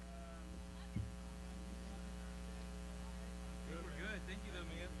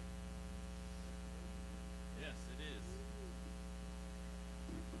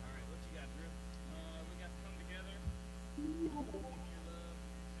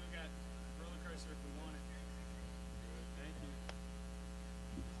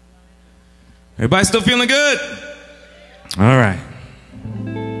 Everybody still feeling good? All right.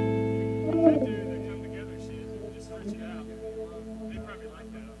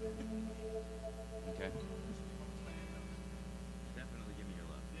 Okay. Definitely give me your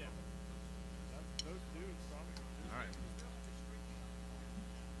love. Yeah. Those dudes. All right.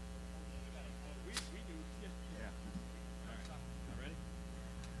 We do. Yeah. All right. Ready?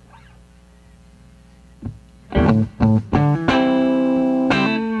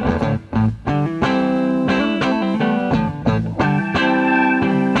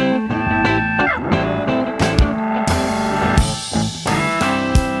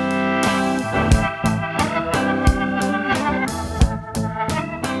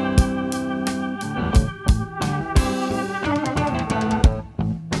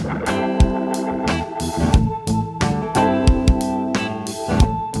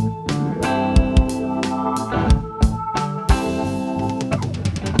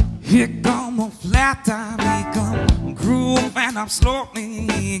 Here come a flat time, here come groove, and I'm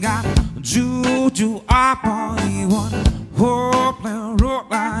slowly got juju up on he one hope and roll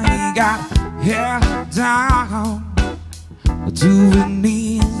like he got hair down to his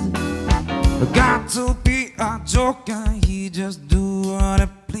knees. Got to be a joker, he just do what he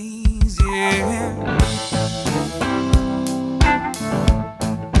please, yeah.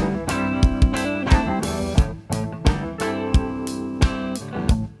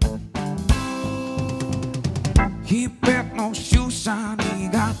 He bet no shoe shine, he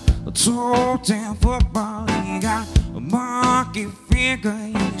got a toe tan football, he got a monkey finger,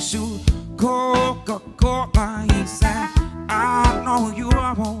 he shoot Coca-Cola, he said, I know you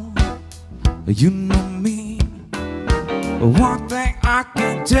are home, you know me. One thing I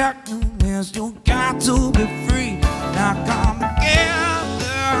can tell you is you got to be free. Now come together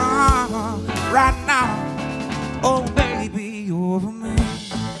right now, oh baby, over me.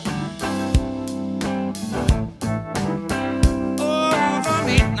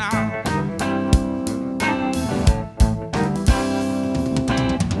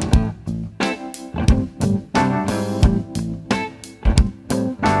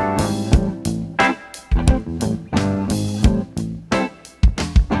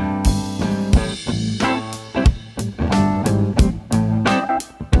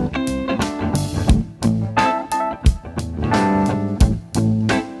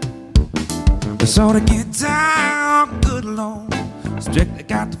 So to get down, good Lord, strictly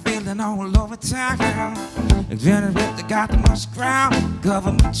got the feeling all over town. Really got the much ground,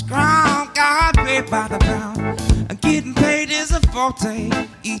 government's ground, got paid by the pound. And getting paid is a forte,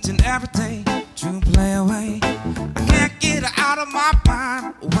 each and every day, to play away. I can't get her out of my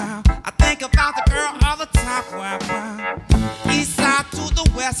mind, wow. I think about the girl all the time, wow, wow. East side to the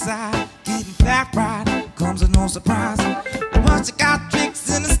west side, getting back right, comes as no surprise. But she got tricks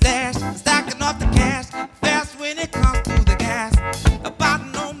in the stash, stacking up the cash, fast when it comes to the gas. About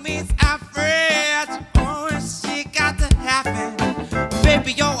no means average, oh, she got to happen.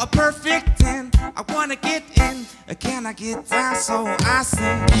 Baby, you're a perfect 10, I wanna get in, can I get down? So I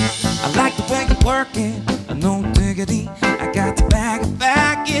say, I like the way you're working, no diggity, I got to bag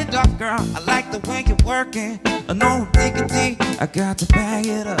it up, girl. I like the way you're working, no diggity, I got to bag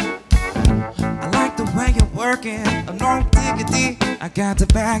it up. I like the way you're working, no diggity, I got to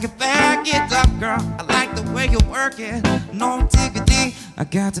bag it up, girl. I like the way you're working, no diggity, I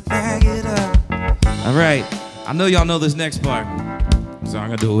got to bag it up. All right, I know y'all know this next part, so I'm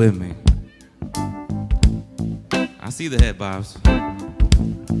gonna do it with me. I see the head bobs.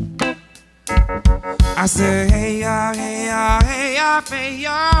 I said, hey, ya, hey, ya, hey, ya, hey,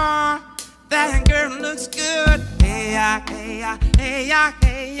 ya. That girl looks good. Hey, ya, hey, ya, hey, ya,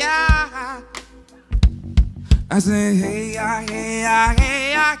 hey, ya. I said, hey, ya, hey, ya,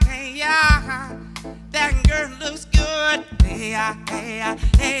 hey, ya, hey, ya. That girl looks good. Hey, ya, hey, ya,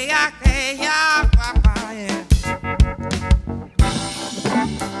 hey, ya, hey, ya, papa, yeah.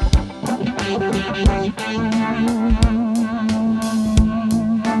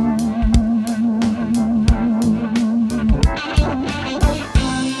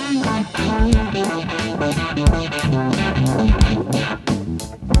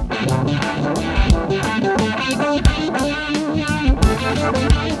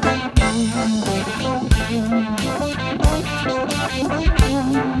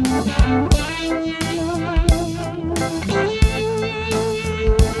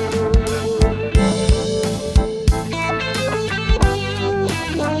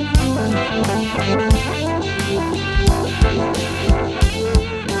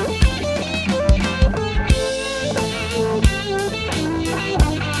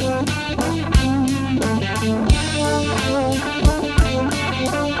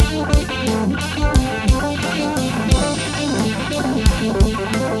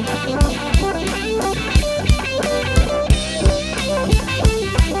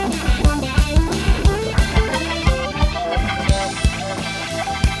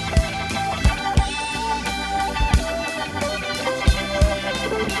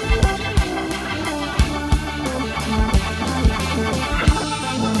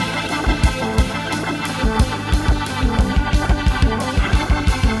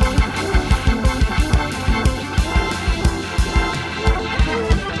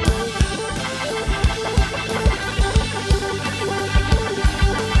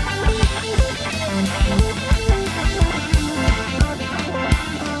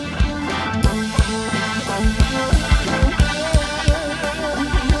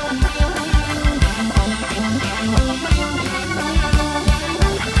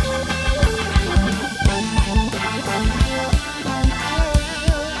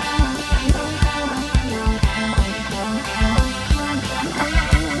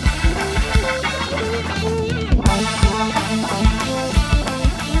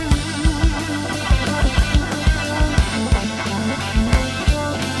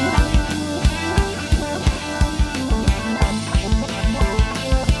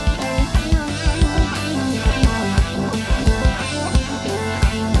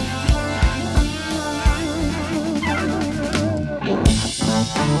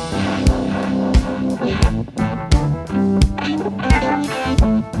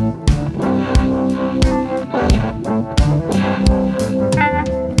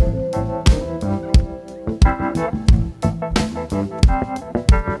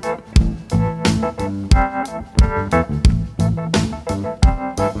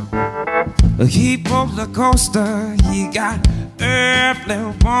 He roller coaster, he got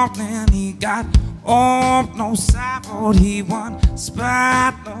earthly walking, he got off no sideboard, he won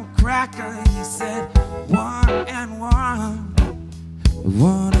spot no cracker. He said 1 and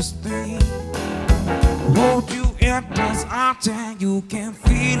 1 is 3. Hold you in his arms and you can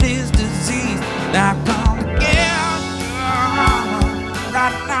feel his disease. Now come together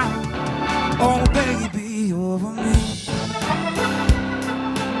right now, oh baby, over me.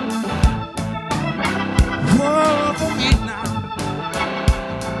 Over me now.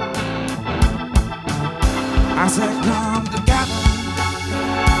 I said come together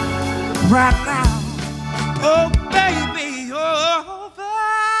right now, oh baby, over.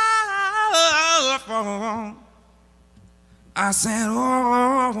 I said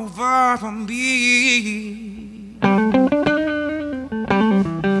over from me.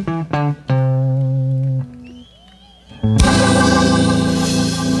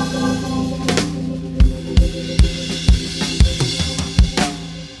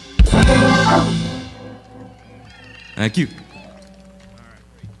 Thank you.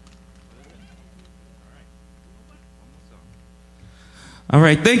 All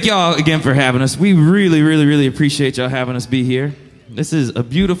right, thank y'all again for having us. We really appreciate y'all having us be here. This is a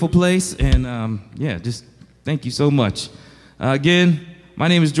beautiful place, and yeah, just thank you so much. Again, my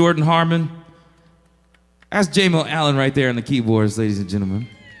name is Jordan Harman. That's J-Mo Allen right there on the keyboards, ladies and gentlemen.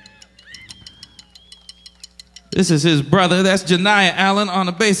 This is his brother. That's Janiah Allen on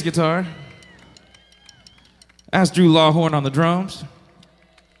the bass guitar. That's Drew Lawhorn on the drums.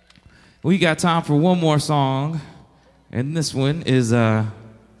 We got time for one more song, and this one is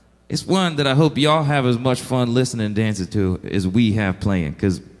it's one that I hope y'all have as much fun listening and dancing to as we have playing,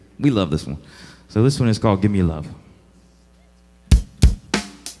 because we love this one. So this one is called Give Me Love.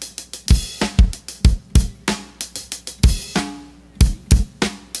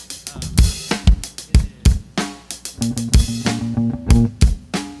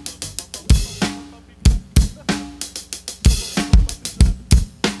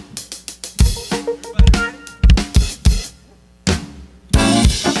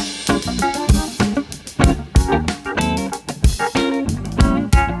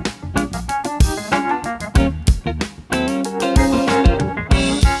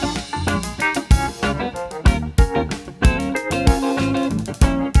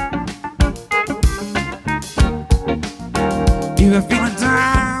 If you're feeling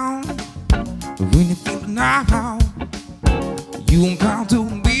down, when you're feeling down, you can come to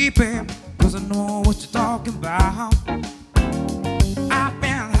me, babe, 'cause I know what you're talking about. I've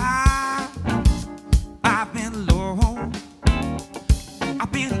been high, I've been low,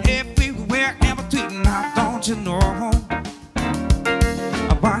 I've been everywhere in between, now don't you know?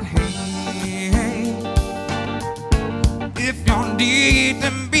 But hey, if you're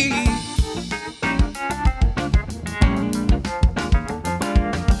needing me,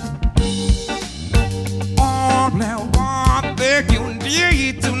 one thing you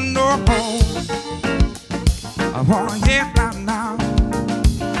need to know, I wanna hear now.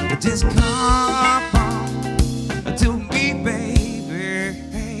 It just come on to me, baby.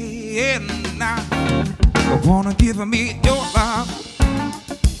 Hey, now I wanna give me your love.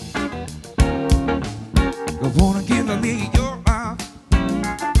 I wanna give me your love.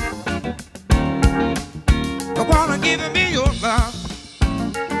 I wanna give me your love.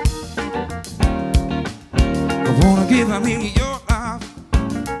 I wanna give me your love.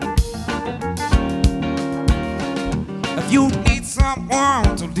 If you need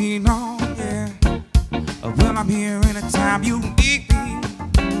someone to lean on, yeah, well, I'm here anytime you need me.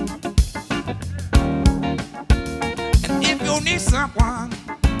 And if you need someone,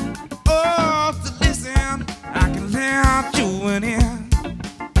 oh, to listen, I can let you in.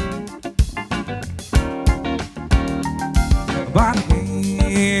 But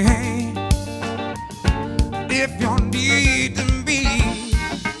hey, if you're needing me,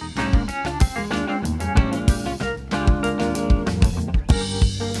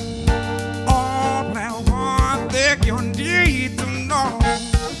 all that one thing you need to know,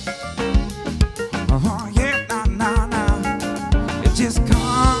 oh yeah, nah, it just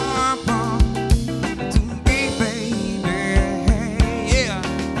come on to me, baby, yeah.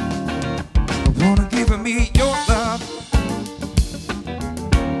 I wanna give me your love.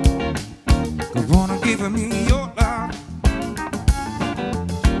 I wanna give me your love.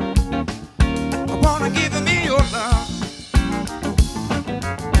 I wanna give me your love.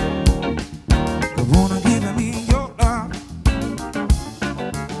 I wanna give me your love.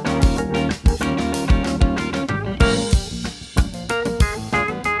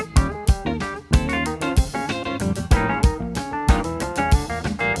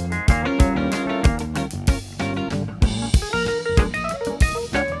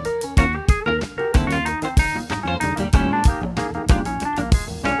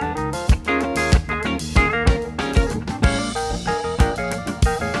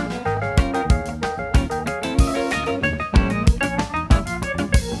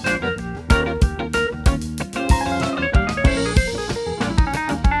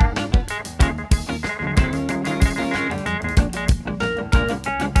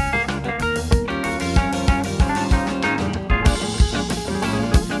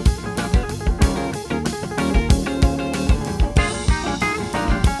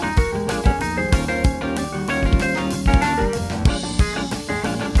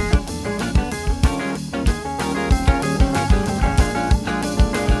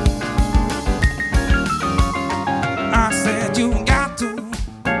 I said you got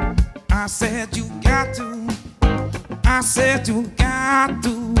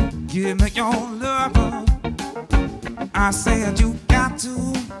to give me your love. I said you got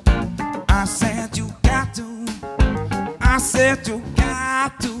to. I said you got to. I said you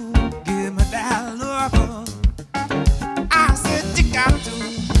got to give me that love. I said you got to.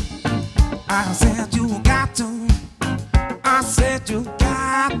 I said you got to. I said you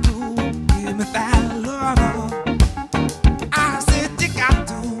got to give me that love. I said you got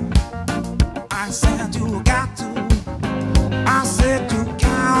to. I said you got to. I said you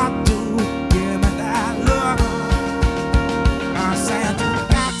got to give me that love. I said you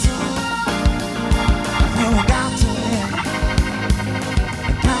got to. You got to.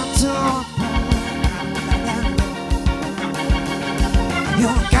 Got to.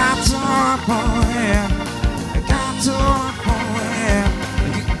 You got to, boy. Got to, boy.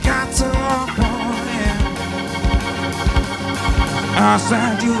 You got to, boy. I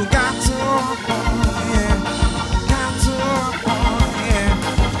said you got to, boy. Got to, boy.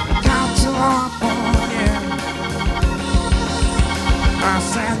 Got to, boy.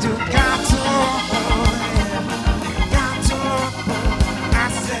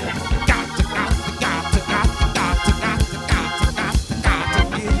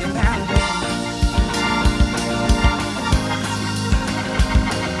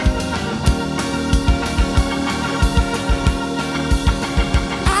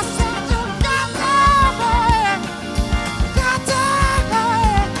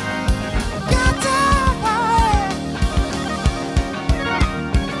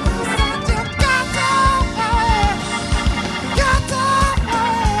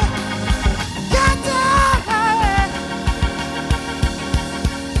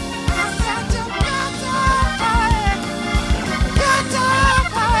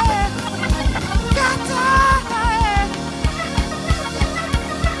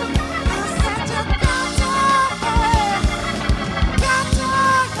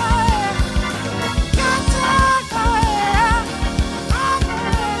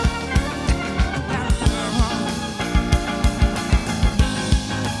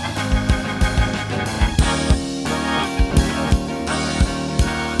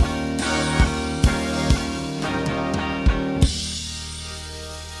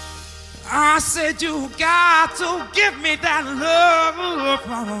 said you got to give me that love,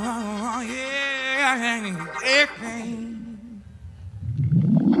 yeah, yeah.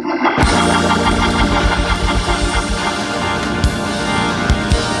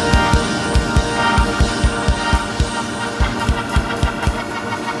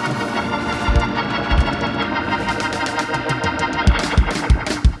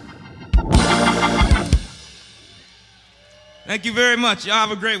 Thank you very much. Y'all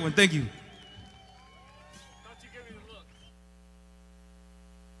have a great one. Thank you.